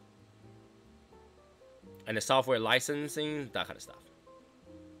 And the software licensing, that kind of stuff.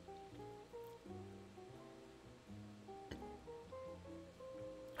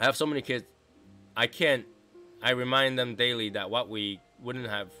 I have so many kids. I remind them daily that what we wouldn't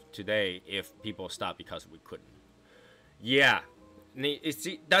have today if people stopped because we couldn't. Yeah,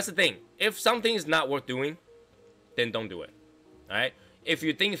 that's the thing. If something is not worth doing, then don't do it. All right. If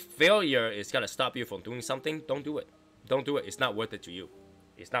you think failure is gonna stop you from doing something, don't do it. Don't do it. It's not worth it to you.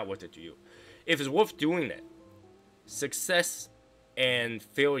 It's not worth it to you. If it's worth doing it, success and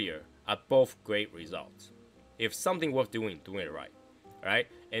failure are both great results. If something worth doing it right. All right.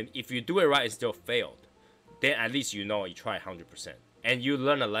 And if you do it right and still failed, then at least you know you try 100%, and you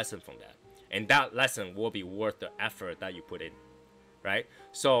learn a lesson from that, and that lesson will be worth the effort that you put in, right?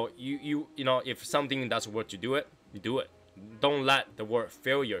 So you know, if something that's worth to do it, you do it. Don't let the word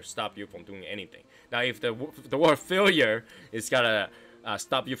failure stop you from doing anything. Now, if the word failure is gonna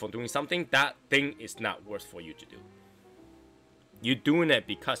stop you from doing something, that thing is not worth for you to do. You're doing it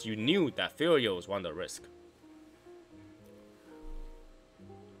because you knew that failure was one of the risks.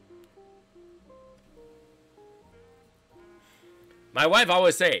 My wife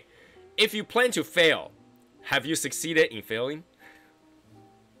always say, if you plan to fail, have you succeeded in failing?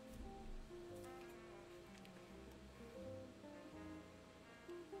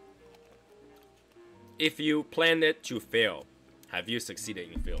 If you planned it to fail, have you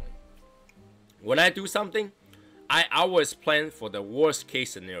succeeded in failing? When I do something, I always plan for the worst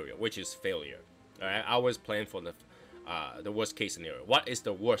case scenario, which is failure. All right? I always plan for the worst case scenario. What is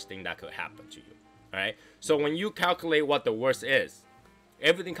the worst thing that could happen to you? All right. So when you calculate what the worst is,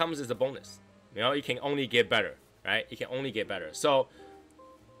 everything comes as a bonus. You know, it can only get better, right? It can only get better. So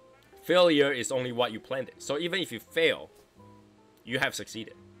failure is only what you planned it. So even if you fail, you have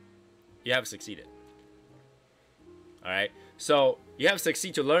succeeded. You have succeeded. All right. So you have to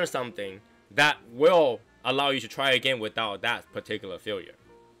succeed to learn something that will allow you to try again without that particular failure.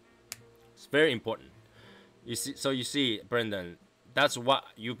 It's very important. You see, so you see, Brendan, that's what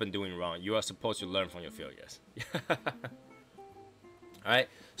you've been doing wrong. You are supposed to learn from your failures. All right.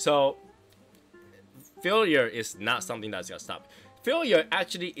 So failure is not something that's gonna stop. Failure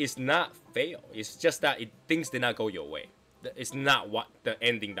actually is not fail. It's just that things did not go your way. It's not what the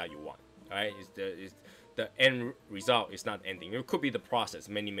ending that you want. All right. It's the end result is not ending. It could be the process.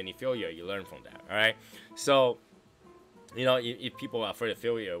 Many failure. You learn from that. All right. So, you know, if people are afraid of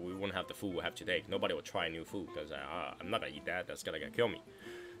failure, we wouldn't have the food we have today. Nobody will try new food because I'm not gonna eat that. That's gonna kill me.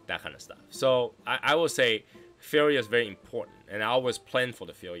 That kind of stuff. So I will say failure is very important, and I always plan for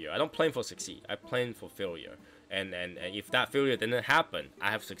the failure. I don't plan for succeed. I plan for failure. And if that failure didn't happen,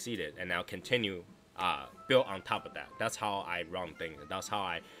 I have succeeded, and I'll continue build on top of that. That's how I run things. That's how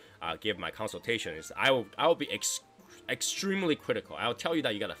I give my consultation. Is I will be extremely critical. I'll tell you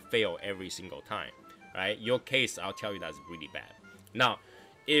that you gotta fail every single time, right? Your case, I'll tell you that's really bad. Now,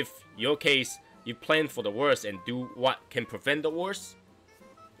 if your case you plan for the worst and do what can prevent the worst,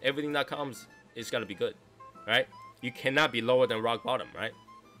 everything that comes is gonna be good, right? You cannot be lower than rock bottom, right?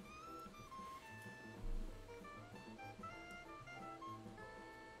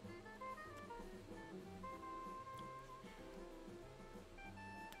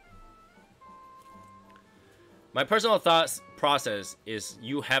 My personal thoughts process is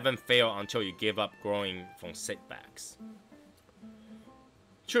you haven't failed until you give up growing from setbacks.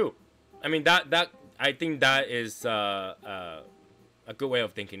 True. I mean that I think that is a good way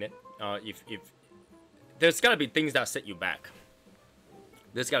of thinking it. If there's gotta be things that set you back.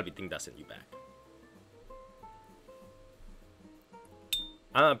 There's gotta be things that set you back.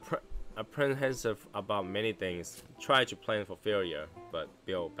 I'm apprehensive about many things. Try to plan for failure, but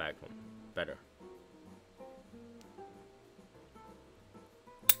build back from better.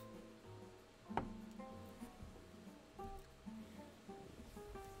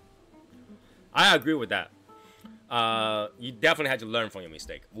 I agree with that. You definitely had to learn from your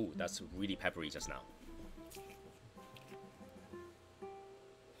mistake. Ooh, that's really peppery just now.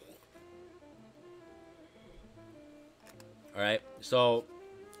 All right, so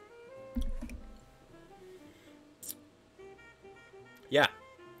yeah,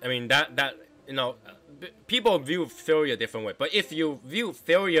 I mean that you know, people view failure a different way. But if you view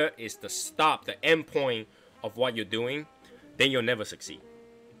failure is the stop, the end point of what you're doing, then you'll never succeed.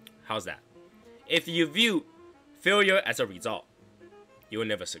 How's that? If you view failure as a result, you will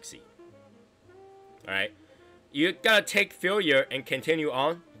never succeed. All right, you gotta take failure and continue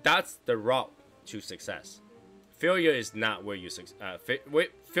on. That's the route to success. Failure is not where you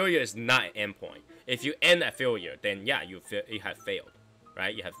failure is not an end point. If you end at failure, then yeah, you have failed,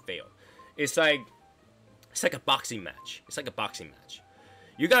 right? You have failed. It's like a boxing match. It's like a boxing match.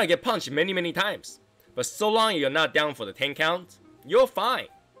 You gotta get punched many times, but so long you're not down for the 10 count, you're fine.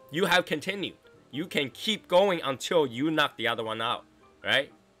 You have continued. You can keep going until you knock the other one out, right?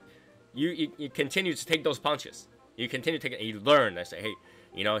 You continue to take those punches. You continue to take it, and you learn. I say, hey,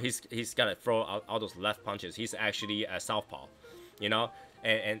 you know, he's gonna throw out all those left punches. He's actually a southpaw, you know,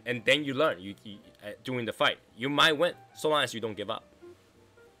 and then you learn. You during the fight, you might win so long as you don't give up.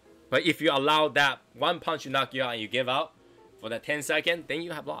 But if you allow that one punch to knock you out and you give out for that 10 seconds, then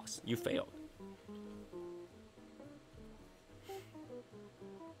you have lost. You failed.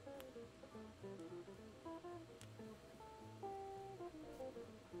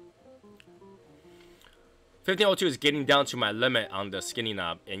 $15.02 is getting down to my limit on the skinny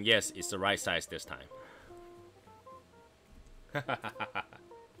knob, and yes, it's the right size this time.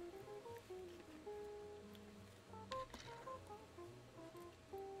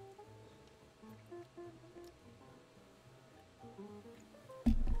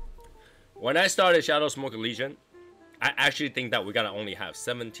 When I started Shadow Smoke Legion, I actually think that we gotta only have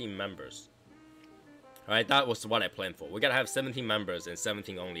 17 members. Alright, that was what I planned for. We gotta have 17 members and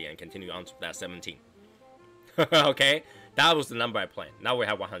 17 only, and continue on to that 17. Okay, that was the number I planned. Now we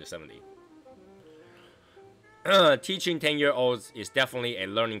have 170. Teaching 10-year-olds is definitely a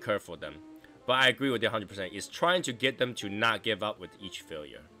learning curve for them, but I agree with you 100%. It's trying to get them to not give up with each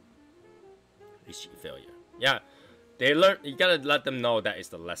failure. Yeah, they learn. You gotta let them know that it's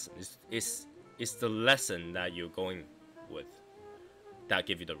the lesson. It's the lesson that you're going with that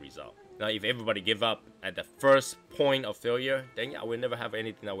give you the result. Now, if everybody give up at the first point of failure, then yeah, we'll never have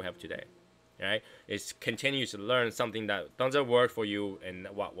anything that we have today. Right? It's continue to learn something that doesn't work for you and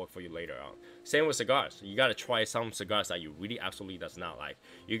what work for you later on. Same with cigars. You gotta try some cigars that you really absolutely does not like.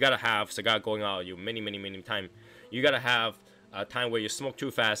 You gotta have cigar going out you many times. You gotta have a time where you smoke too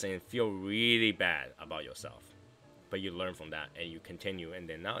fast and feel really bad about yourself. but you learn from that and you continue, and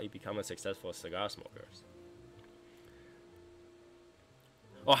then now you become a successful cigar smoker.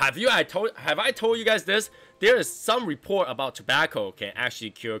 Oh, have I told you guys this? There is some report about tobacco can actually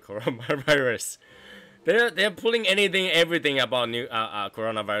cure coronavirus. They're pulling everything about new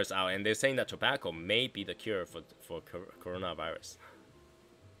coronavirus out, and they're saying that tobacco may be the cure for coronavirus.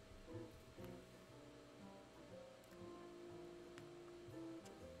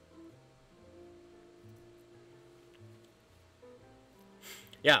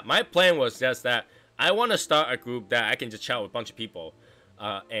 Yeah, my plan was just that I want to start a group that I can just chat with a bunch of people,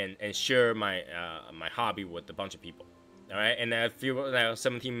 and share my my hobby with a bunch of people. All right, and I feel that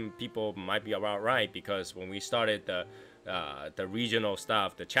 17 people might be about right, because when we started the regional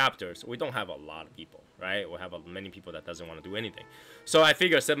stuff, the chapters, we don't have a lot of people, right? We have many people that doesn't want to do anything. So I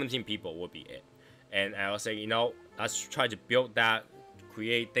figure 17 people would be it, and I was saying, you know, let's try to build that,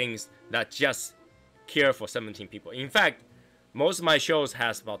 create things that just care for 17 people. In fact, most of my shows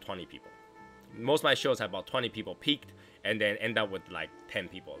has about 20 people. Most of my shows have about 20 people peaked, and then end up with like 10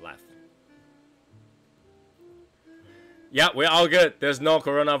 people left. Yeah, we're all good. There's no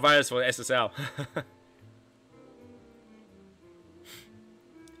coronavirus for SSL.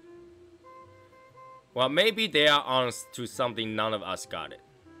 Well, maybe they are on to something none of us got it.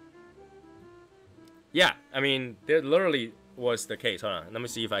 Yeah, I mean, there literally was the case. Hold on, let me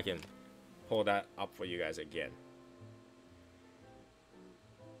see if I can pull that up for you guys again.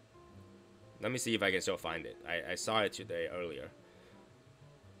 Let me see if I can still find it. I saw it today earlier.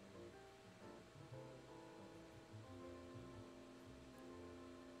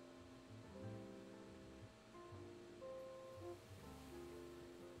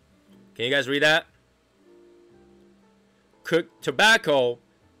 Can you guys read that? Could tobacco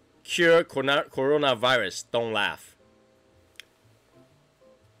cure coronavirus? Don't laugh.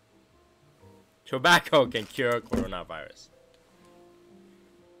 Tobacco can cure coronavirus.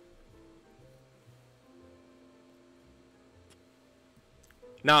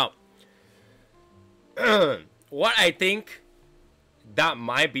 Now, what I think that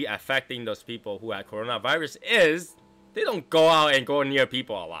might be affecting those people who had coronavirus is they don't go out and go near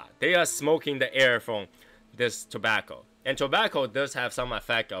people a lot. They are smoking the air from this tobacco. And tobacco does have some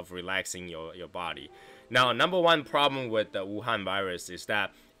effect of relaxing your body. Now, number one problem with the Wuhan virus is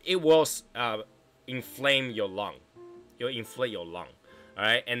that it will inflame your lung. You'll inflate your lung.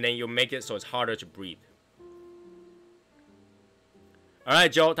 Alright? And then you'll make it so it's harder to breathe.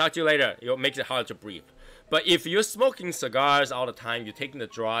 Alright, Joe, talk to you later. It makes it hard to breathe. But if you're smoking cigars all the time, you're taking the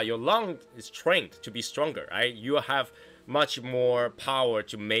draw, your lung is trained to be stronger, right? You have much more power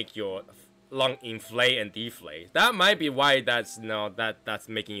to make your lung inflate and deflate. That might be why that's that's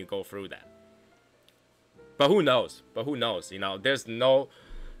making you go through that. But who knows? You know, there's no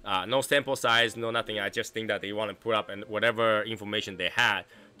sample size, no nothing. I just think that they want to put up and whatever information they had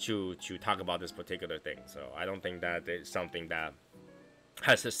to talk about this particular thing. So I don't think that it's something that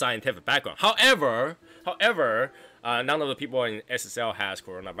has a scientific background. However, none of the people in SSL has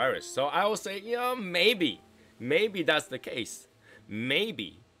coronavirus. So I will say, you know, maybe that's the case.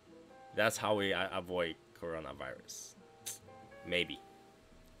 Maybe that's how we avoid coronavirus. Maybe.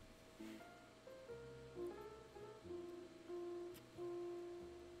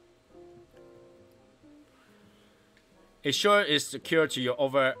 It sure is the cure to your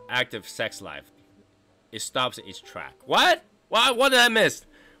overactive sex life. It stops in its track. What? What did I miss?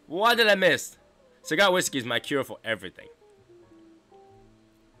 What did I miss? Cigar whiskey is my cure for everything.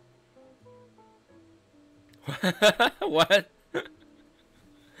 What?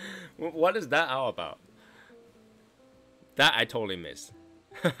 What is that all about? That I totally missed.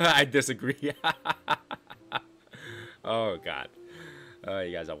 I disagree. Oh God.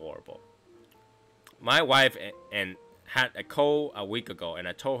 You guys are horrible. My wife and had a cold a week ago, and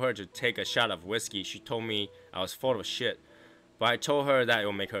I told her to take a shot of whiskey. She told me I was full of shit. But I told her that it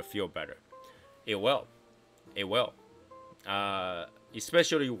will make her feel better. It will. It will.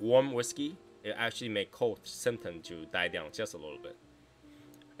 Especially warm whiskey. It actually make cold symptoms to die down just a little bit.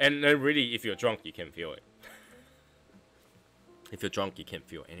 And then really, if you're drunk, you can feel it. If you're drunk, you can't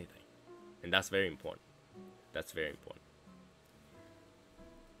feel anything. And that's very important. That's very important.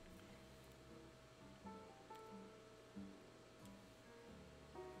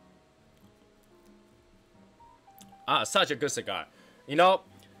 Such a good cigar. You know,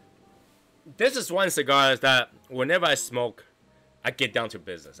 this is one cigar that whenever I smoke, I get down to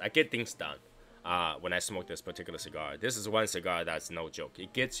business. I get things done when I smoke this particular cigar. This is one cigar that's no joke.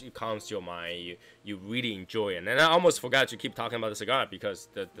 It calms your mind. You really enjoy it. And I almost forgot to keep talking about the cigar because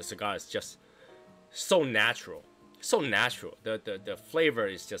the cigar is just so natural. so natural. The flavor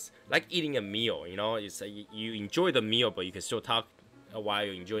is just like eating a meal. You know, it's you enjoy the meal, but you can still talk while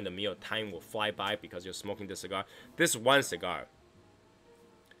you're enjoying the meal. Time will fly by because you're smoking the cigar. This one cigar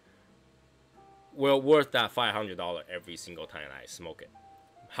will worth that $500 every single time I smoke it.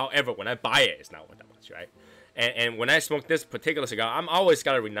 However, when I buy it, it's not worth that much, right? And when I smoke this particular cigar, I'm always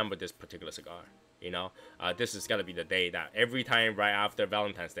gotta remember this particular cigar. You know, this is gotta be the day that every time right after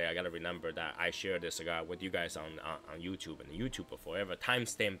Valentine's Day, I gotta remember that I share this cigar with you guys on YouTube, and YouTube will forever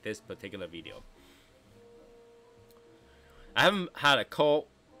timestamp this particular video. I haven't had a cold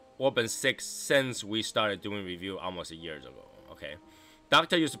open 6 since we started doing review almost a year ago. Okay,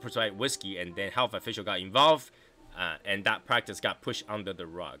 doctor used to prescribe whiskey, and then health official got involved, and that practice got pushed under the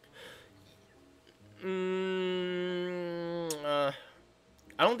rug. I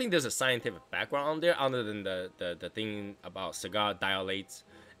don't think there's a scientific background on there other than the thing about cigar dilates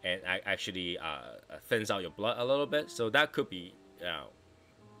and actually thins out your blood a little bit. So that could be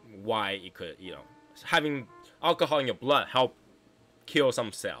why it could, you know, having alcohol in your blood help kill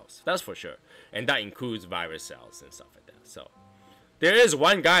some cells. That's for sure. And that includes virus cells and stuff like that. So there is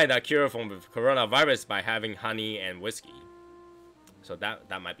one guy that cured from coronavirus by having honey and whiskey. So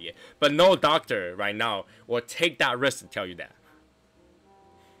that might be it. But no doctor right now will take that risk to tell you that.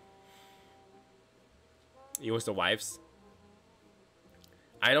 It was the wives.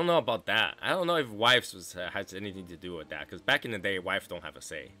 I don't know about that. I don't know if wives has anything to do with that. Because back in the day, wives don't have a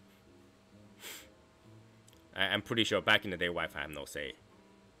say. I'm pretty sure back in the day, wife have no say.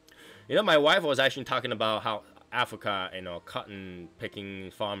 You know, my wife was actually talking about how Africa, you know, cotton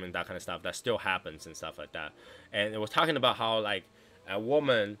picking, farm and that kind of stuff, that still happens and stuff like that. And it was talking about how, like, a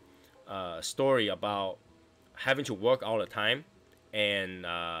woman story about having to work all the time, and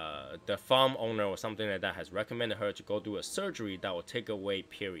the farm owner or something like that has recommended her to go do a surgery that will take away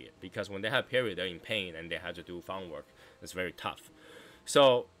period, because when they have period, they're in pain and they have to do farm work. It's very tough.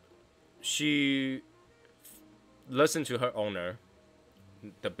 So she listened to her owner,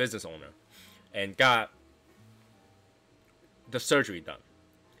 the business owner, and got the surgery done.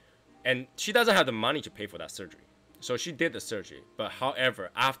 And she doesn't have the money to pay for that surgery. So she did the surgery. But however,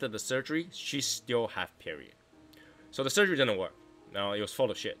 after the surgery, she still had period. So the surgery didn't work. No, it was full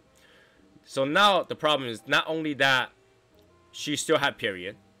of shit. So now the problem is not only that she still had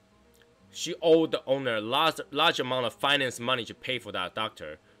period, she owed the owner a large amount of finance money to pay for that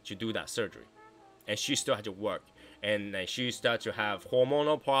doctor to do that surgery. And she still had to work. And she started to have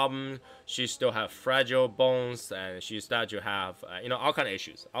hormonal problems. She still have fragile bones, and she started to have you know, all kind of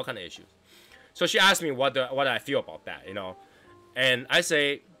issues. So she asked me what I feel about that, you know, and I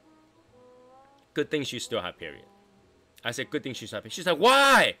say, good thing she still had period. I said, good thing she's happy. She's like,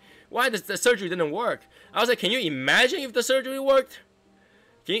 why? Why does the surgery didn't work? I was like, can you imagine if the surgery worked?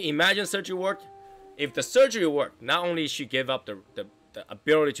 Can you imagine surgery worked? If the surgery worked, not only she gave up the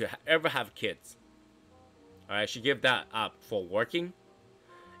ability to ever have kids. All right, she gave that up for working,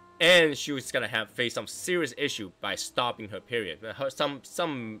 and she was gonna face some serious issue by stopping her period.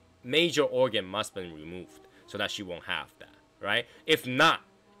 Some major organ must be removed so that she won't have that, right? If not,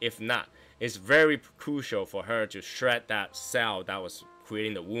 it's very crucial for her to shred that cell that was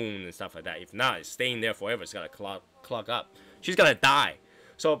creating the wound and stuff like that. If not, it's staying there forever. It's gonna clog up. She's gonna die.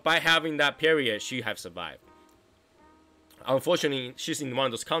 So by having that period, she have survived. Unfortunately, she's in one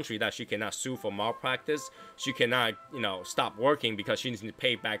of those countries that she cannot sue for malpractice. She cannot, you know, stop working because she needs to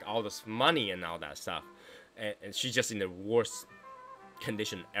pay back all this money and all that stuff. And she's just in the worst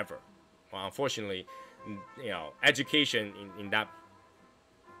condition ever. Well, unfortunately, you know, education in that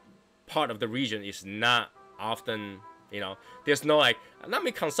part of the region is not often, you know, there's no like, let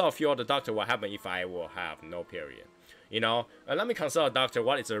me consult a few other doctor what happened if I will have no period. You know, let me consult a doctor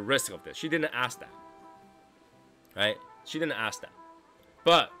what is the risk of this. She didn't ask that. Right? She didn't ask that.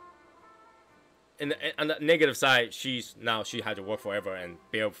 But on the negative side, she had to work forever and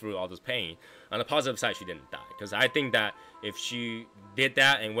bear through all this pain. On the positive side, she didn't die. Because I think that if she did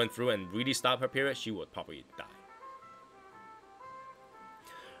that and went through and really stopped her period, she would probably die.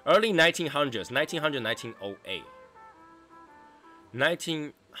 Early 1900s, 1900, 1908.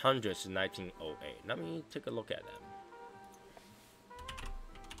 1900s to 1908. Let me take a look at that.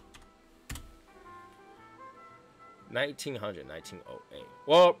 1900, 1908.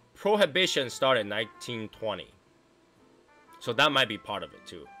 Well, prohibition started in 1920. So that might be part of it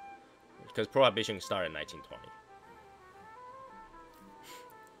too. Because prohibition started in 1920.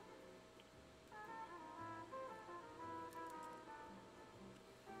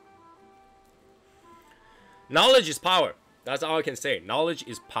 Knowledge is power. That's all I can say. Knowledge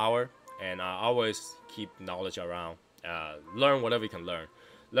is power. And I always keep knowledge around. Learn whatever you can learn.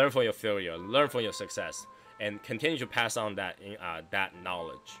 Learn from your failure. Learn from your success. and continue to pass on that that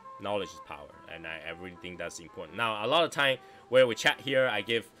knowledge. Knowledge is power, and I really think that's important. Now, a lot of time where we chat here, I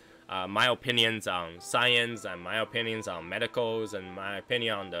give my opinions on science and my opinions on medicals and my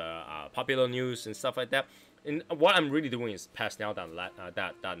opinion on the popular news and stuff like that. And what I'm really doing is pass down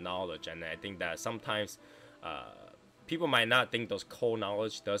that knowledge, and I think that sometimes people might not think those core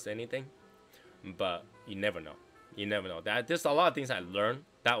knowledge does anything, but you never know. You never know. There's a lot of things I learned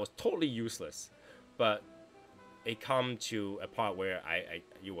that was totally useless, but it come to a part where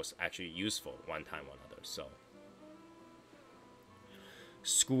it was actually useful one time or another. So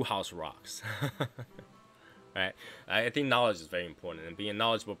schoolhouse rocks. Right? I think knowledge is very important, and being a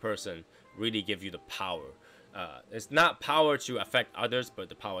knowledgeable person really gives you the power. It's not power to affect others, but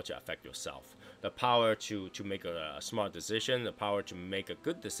the power to affect yourself. The power to make a smart decision, the power to make a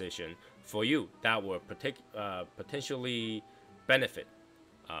good decision for you that will potentially benefit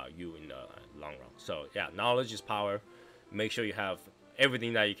you in the long run. So yeah, knowledge is power. Make sure you have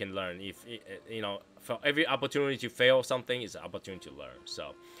everything that you can learn. If you know, for every opportunity to fail something is an opportunity to learn.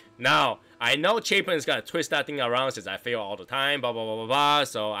 So now I know Chapin is gonna twist that thing around, since I fail all the time, blah blah blah blah blah.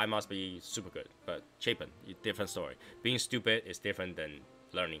 So I must be super good. But Chapin, different story. Being stupid is different than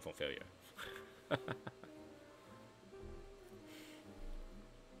learning from failure.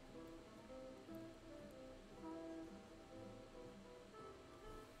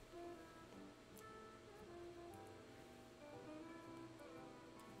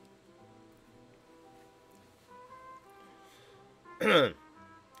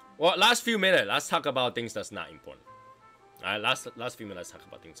 Well, last few minutes, let's talk about things that's not important. All right, last few minutes, let's talk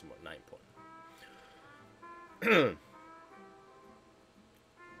about things not important.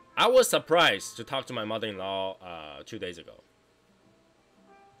 I was surprised to talk to my mother-in-law 2 days ago.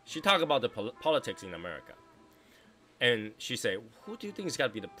 She talked about the politics in America, and she said, "Who do you think is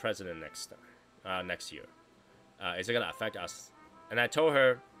gonna be the president next year? Is it gonna affect us?" And I told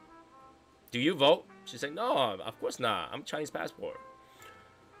her, "Do you vote?" She said, "No, of course not. I'm Chinese passport."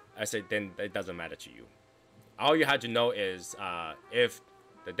 I said, "Then it doesn't matter to you. All you have to know is if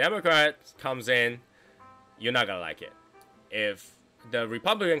the Democrat comes in, you're not gonna like it. If the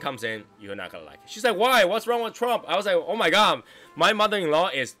Republican comes in, you're not gonna like it." She's like, "Why? What's wrong with Trump?" I was like, "Oh my God, my mother-in-law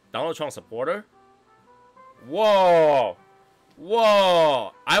is Donald Trump supporter." Whoa,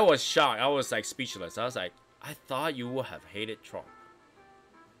 whoa! I was shocked. I was like speechless. I was like, "I thought you would have hated Trump."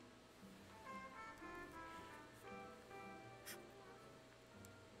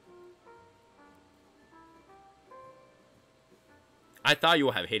 I thought you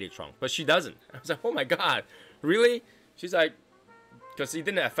would have hated Trump, but she doesn't. I was like, "Oh my God, really?" She's like, "Because it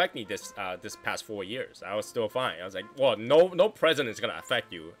didn't affect me this past 4 years. I was still fine." I was like, "Well, no president is gonna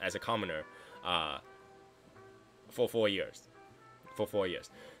affect you as a commoner for 4 years. For 4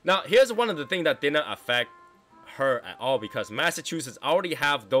 years." Now, here's one of the things that didn't affect her at all, because Massachusetts already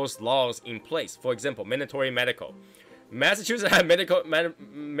have those laws in place. For example, mandatory medical. Massachusetts had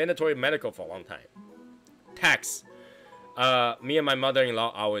mandatory medical for a long time. Tax. Me and my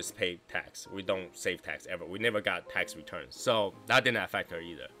mother-in-law always pay tax. We don't save tax ever. We never got tax returns, so that didn't affect her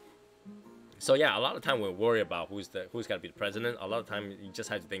either. So yeah, a lot of time we worry about who's gonna be the president. A lot of time you just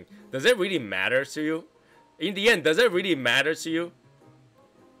have to think, does it really matter to you? In the end, does it really matter to you?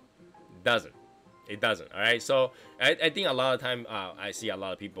 Doesn't. It doesn't. All right. So I think a lot of time I see a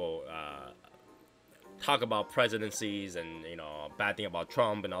lot of people talk about presidencies and bad thing about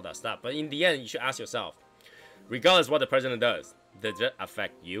Trump and all that stuff. But in the end, you should ask yourself, regardless what the president does, does it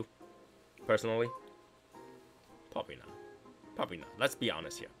affect you personally? Probably not. Probably not. Let's be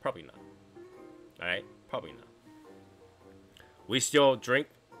honest here. Probably not. Alright? Probably not. We still drink.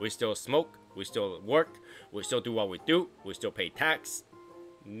 We still smoke. We still work. We still do what we do. We still pay tax.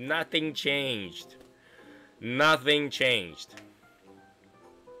 Nothing changed. Nothing changed.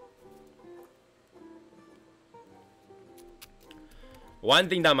 One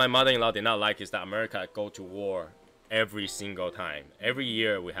thing that my mother-in-law did not like is that America go to war every single time. Every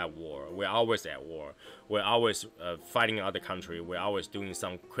year we have war. We're always at war. We're always fighting other country. We're always doing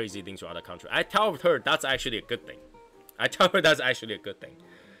some crazy things to other country. I tell her that's actually a good thing. I tell her that's actually a good thing.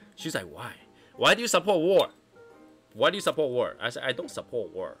 She's like, "Why? Why do you support war? Why do you support war?" I said, "I don't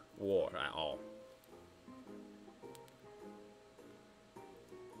support war at all."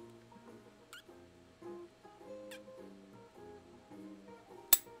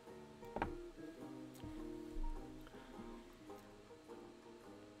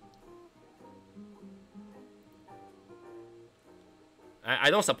 I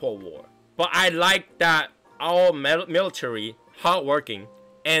don't support war, but I like that our military hardworking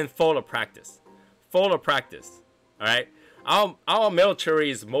and full of practice. Full of practice. All right, our military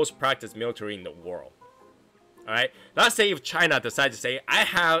is most practiced military in the world. All right. Let's say if China decides to say, I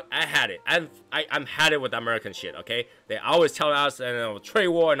had it. I'm had it with American shit. Okay. They always tell us trade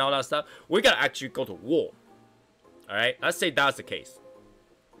war and all that stuff. We gotta actually go to war. All right. Let's say that's the case.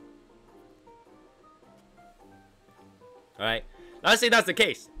 All right. Let's say that's the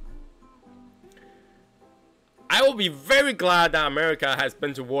case. I will be very glad that America has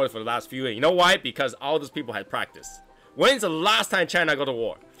been to war for the last few years. You know why? Because all those people had practice. When's the last time China go to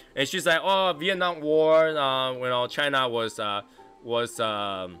war? And she's like, oh, Vietnam War, China was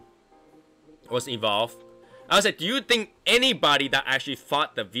involved. I was like, do you think anybody that actually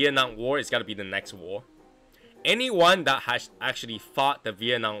fought the Vietnam War is gonna be the next war? Anyone that has actually fought the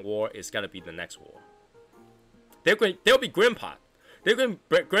Vietnam War is gonna be the next war. They'll be grandpa. They're going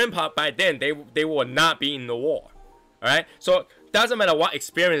grandpa by then. They will not be in the war. All right. So doesn't matter what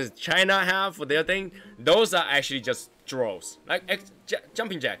experience China have for their thing. Those are actually just draws, like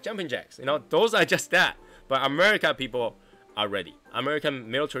jumping jacks. You know, those are just that. But American people are ready.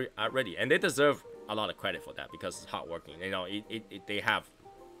 American military are ready, and they deserve a lot of credit for that because it's hardworking. You know,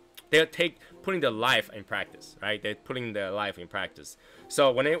 they're putting their life in practice, right? They're putting their life in practice.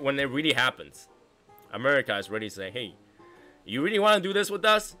 So when it really happens, America is ready to say, hey, you really want to do this with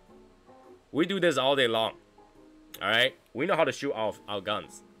us? We do this all day long. All right? We know how to shoot our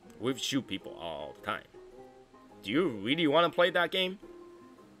guns. We shoot people all the time. Do you really want to play that game?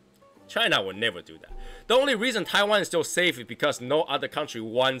 China would never do that. The only reason Taiwan is still safe is because no other country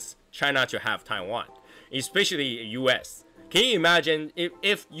wants China to have Taiwan, especially US. Can you imagine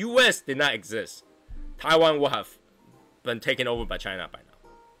if US did not exist, Taiwan would have been taken over by China by now.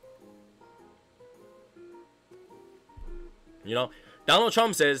 You know, Donald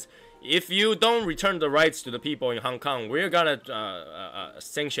Trump says, if you don't return the rights to the people in Hong Kong, we're gonna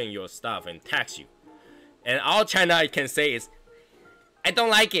sanction your stuff and tax you. And all China can say is, I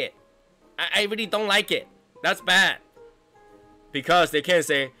don't like it. I really don't like it. That's bad. Because they can't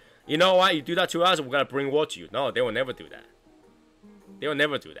say, you know what, you do that to us, we're gonna bring war to you. No, they will never do that. They will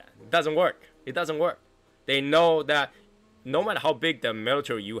never do that. It doesn't work. It doesn't work. They know that no matter how big the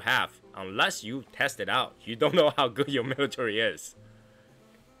military you have, unless you test it out, you don't know how good your military is.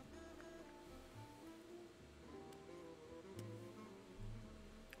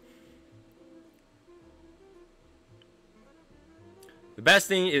 The best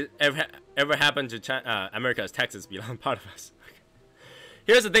thing is ever happened to China, America is taxes belong part of us.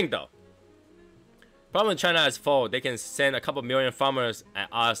 Here's the thing though. Problem with China is full. They can send a couple million farmers at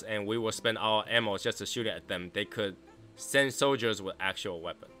us and we will spend our ammo just to shoot at them. They could send soldiers with actual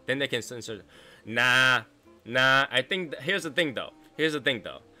weapon. Then they can censor. Nah. I think here's the thing though.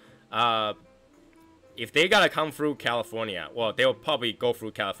 If they gotta come through California, well, they'll probably go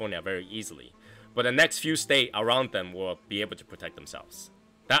through California very easily. But the next few states around them will be able to protect themselves.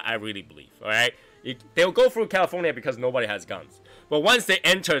 That I really believe. All right, they'll go through California because nobody has guns. But once they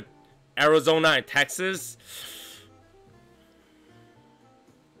enter Arizona and Texas,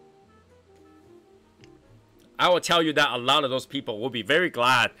 I will tell you that a lot of those people will be very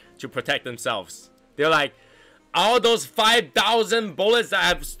glad to protect themselves. They're like, all those 5,000 bullets that I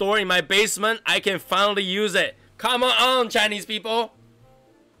have stored in my basement, I can finally use it. Come on, Chinese people.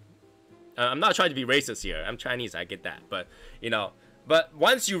 I'm not trying to be racist here. I'm Chinese, I get that. But, you know, but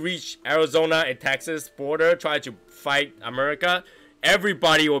once you reach Arizona and Texas border, try to fight America,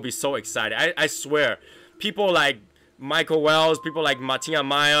 everybody will be so excited. I swear. People like Michael Wells, people like Martina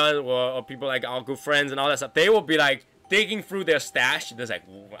Maya, or people like our good friends and all that stuff, they will be like digging through their stash. They're like,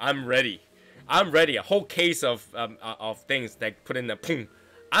 I'm ready. I'm ready. A whole case of things that put in the boom.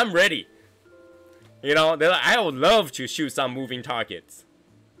 I'm ready. You know, they're like, I would love to shoot some moving targets.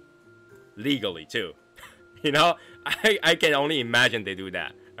 Legally too. You know, I can only imagine they do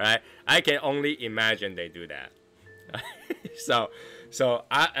that. Alright? I can only imagine they do that. So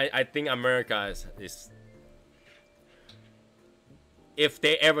I think America is if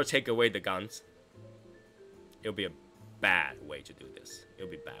they ever take away the guns, it'll be a bad way to do this. It'll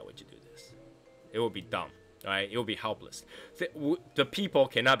be a bad way to do this. It will be dumb. Alright? It will be helpless. The people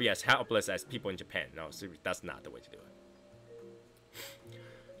cannot be as helpless as people in Japan. No, that's not the way to do it.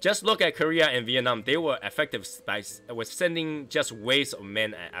 Just look at Korea and Vietnam. They were effective with sending just waves of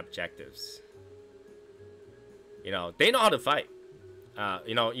men at objectives. You know, they know how to fight.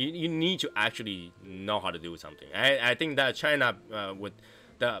 You know, you need to actually know how to do something. I think that China, with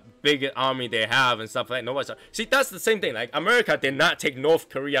the big army they have and stuff like that, see, that's the same thing. Like, America did not take North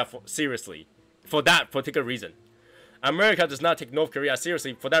Korea seriously for that particular reason. America does not take North Korea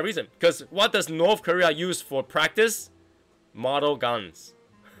seriously for that reason. Because what does North Korea use for practice? Model guns.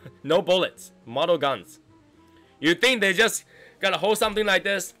 No bullets. Model guns. You think they just gotta hold something like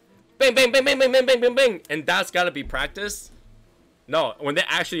this? bang, bang, bang, bang, bang, bang, bang, bang, bang, and that's gotta be practice. No, when they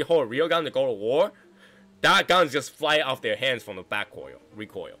actually hold a real gun to go to war, that guns just fly off their hands from the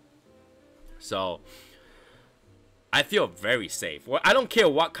recoil. So I feel very safe. Well, I don't care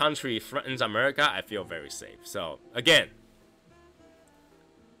what country threatens America, I feel very safe. So again,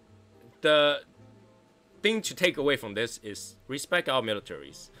 the thing to take away from this is respect our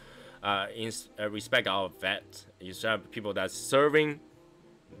militaries, respect our vets, people that's serving.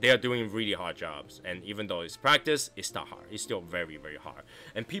 They are doing really hard jobs, and even though it's practice, it's not hard. It's still very, very hard.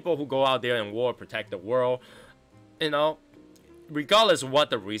 And people who go out there and war, protect the world, you know, regardless of what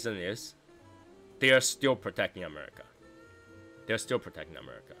the reason is, they are still protecting America. They're still protecting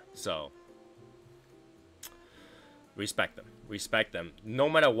America. So respect them. Respect them. No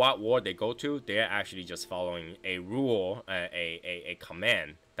matter what war they go to, they're actually just following a rule, a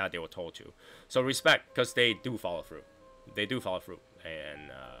command that they were told to. So respect, because they do follow through. They do follow through.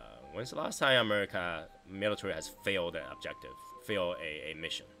 And when's the last time America military has failed an objective, failed a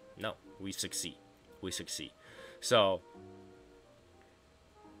mission? No, we succeed. We succeed. So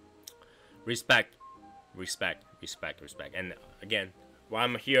respect, respect, respect, respect. And again, while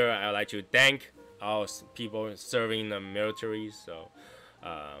I'm here, I'd like to thank all people serving the military. So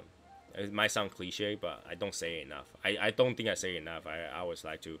it might sound cliche, but I don't say it enough. I don't think I say it enough. I always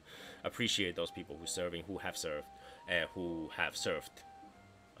like to appreciate those people who serving, who have served, and who have served.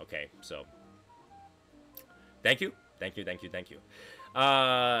 Okay, so thank you, thank you, thank you, thank you.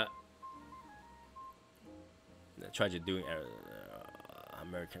 I tried to do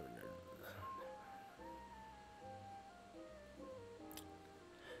American.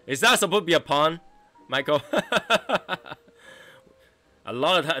 Is that supposed to be a pun, Michael? A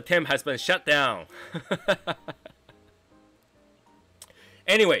lot of the attempt has been shut down.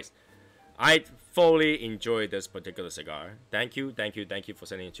 Anyways, I fully enjoyed this particular cigar. Thank you, thank you, thank you for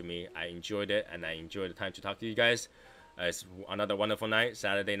sending it to me. I enjoyed it, and I enjoyed the time to talk to you guys. It's another wonderful night,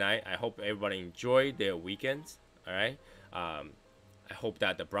 Saturday night. I hope everybody enjoyed their weekends. All right. I hope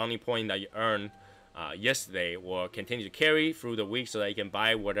that the brownie point that you earned yesterday will continue to carry through the week so that you can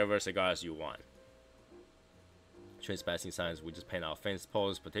buy whatever cigars you want. Trespassing signs, we just paint our fence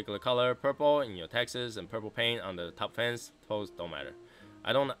post particular color purple in your Texas, and purple paint on the top fence post don't matter.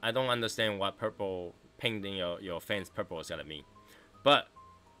 I don't understand what purple painting your fence purple is gonna mean. But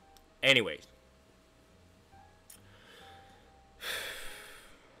anyways,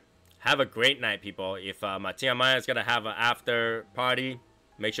 have a great night, people. If Matia Maya is gonna have an after party,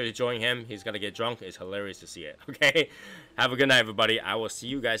 make sure to join him. He's gonna get drunk. It's hilarious to see it. Okay, have a good night, everybody. I will see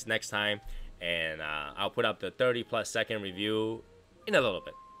you guys next time, and I'll put up the 30+ second review in a little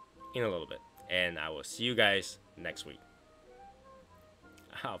bit, and I will see you guys next week.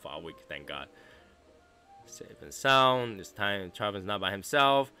 Half our week, thank God. Safe and sound. This time, Travin's not by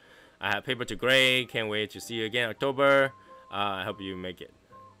himself. I have paper to grade. Can't wait to see you again in October. I hope you make it.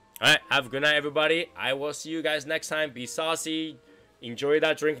 Alright, have a good night, everybody. I will see you guys next time. Be saucy. Enjoy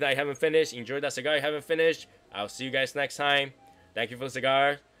that drink that I haven't finished. Enjoy that cigar you haven't finished. I'll see you guys next time. Thank you for the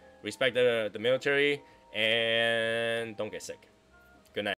cigar. Respect the military. And don't get sick.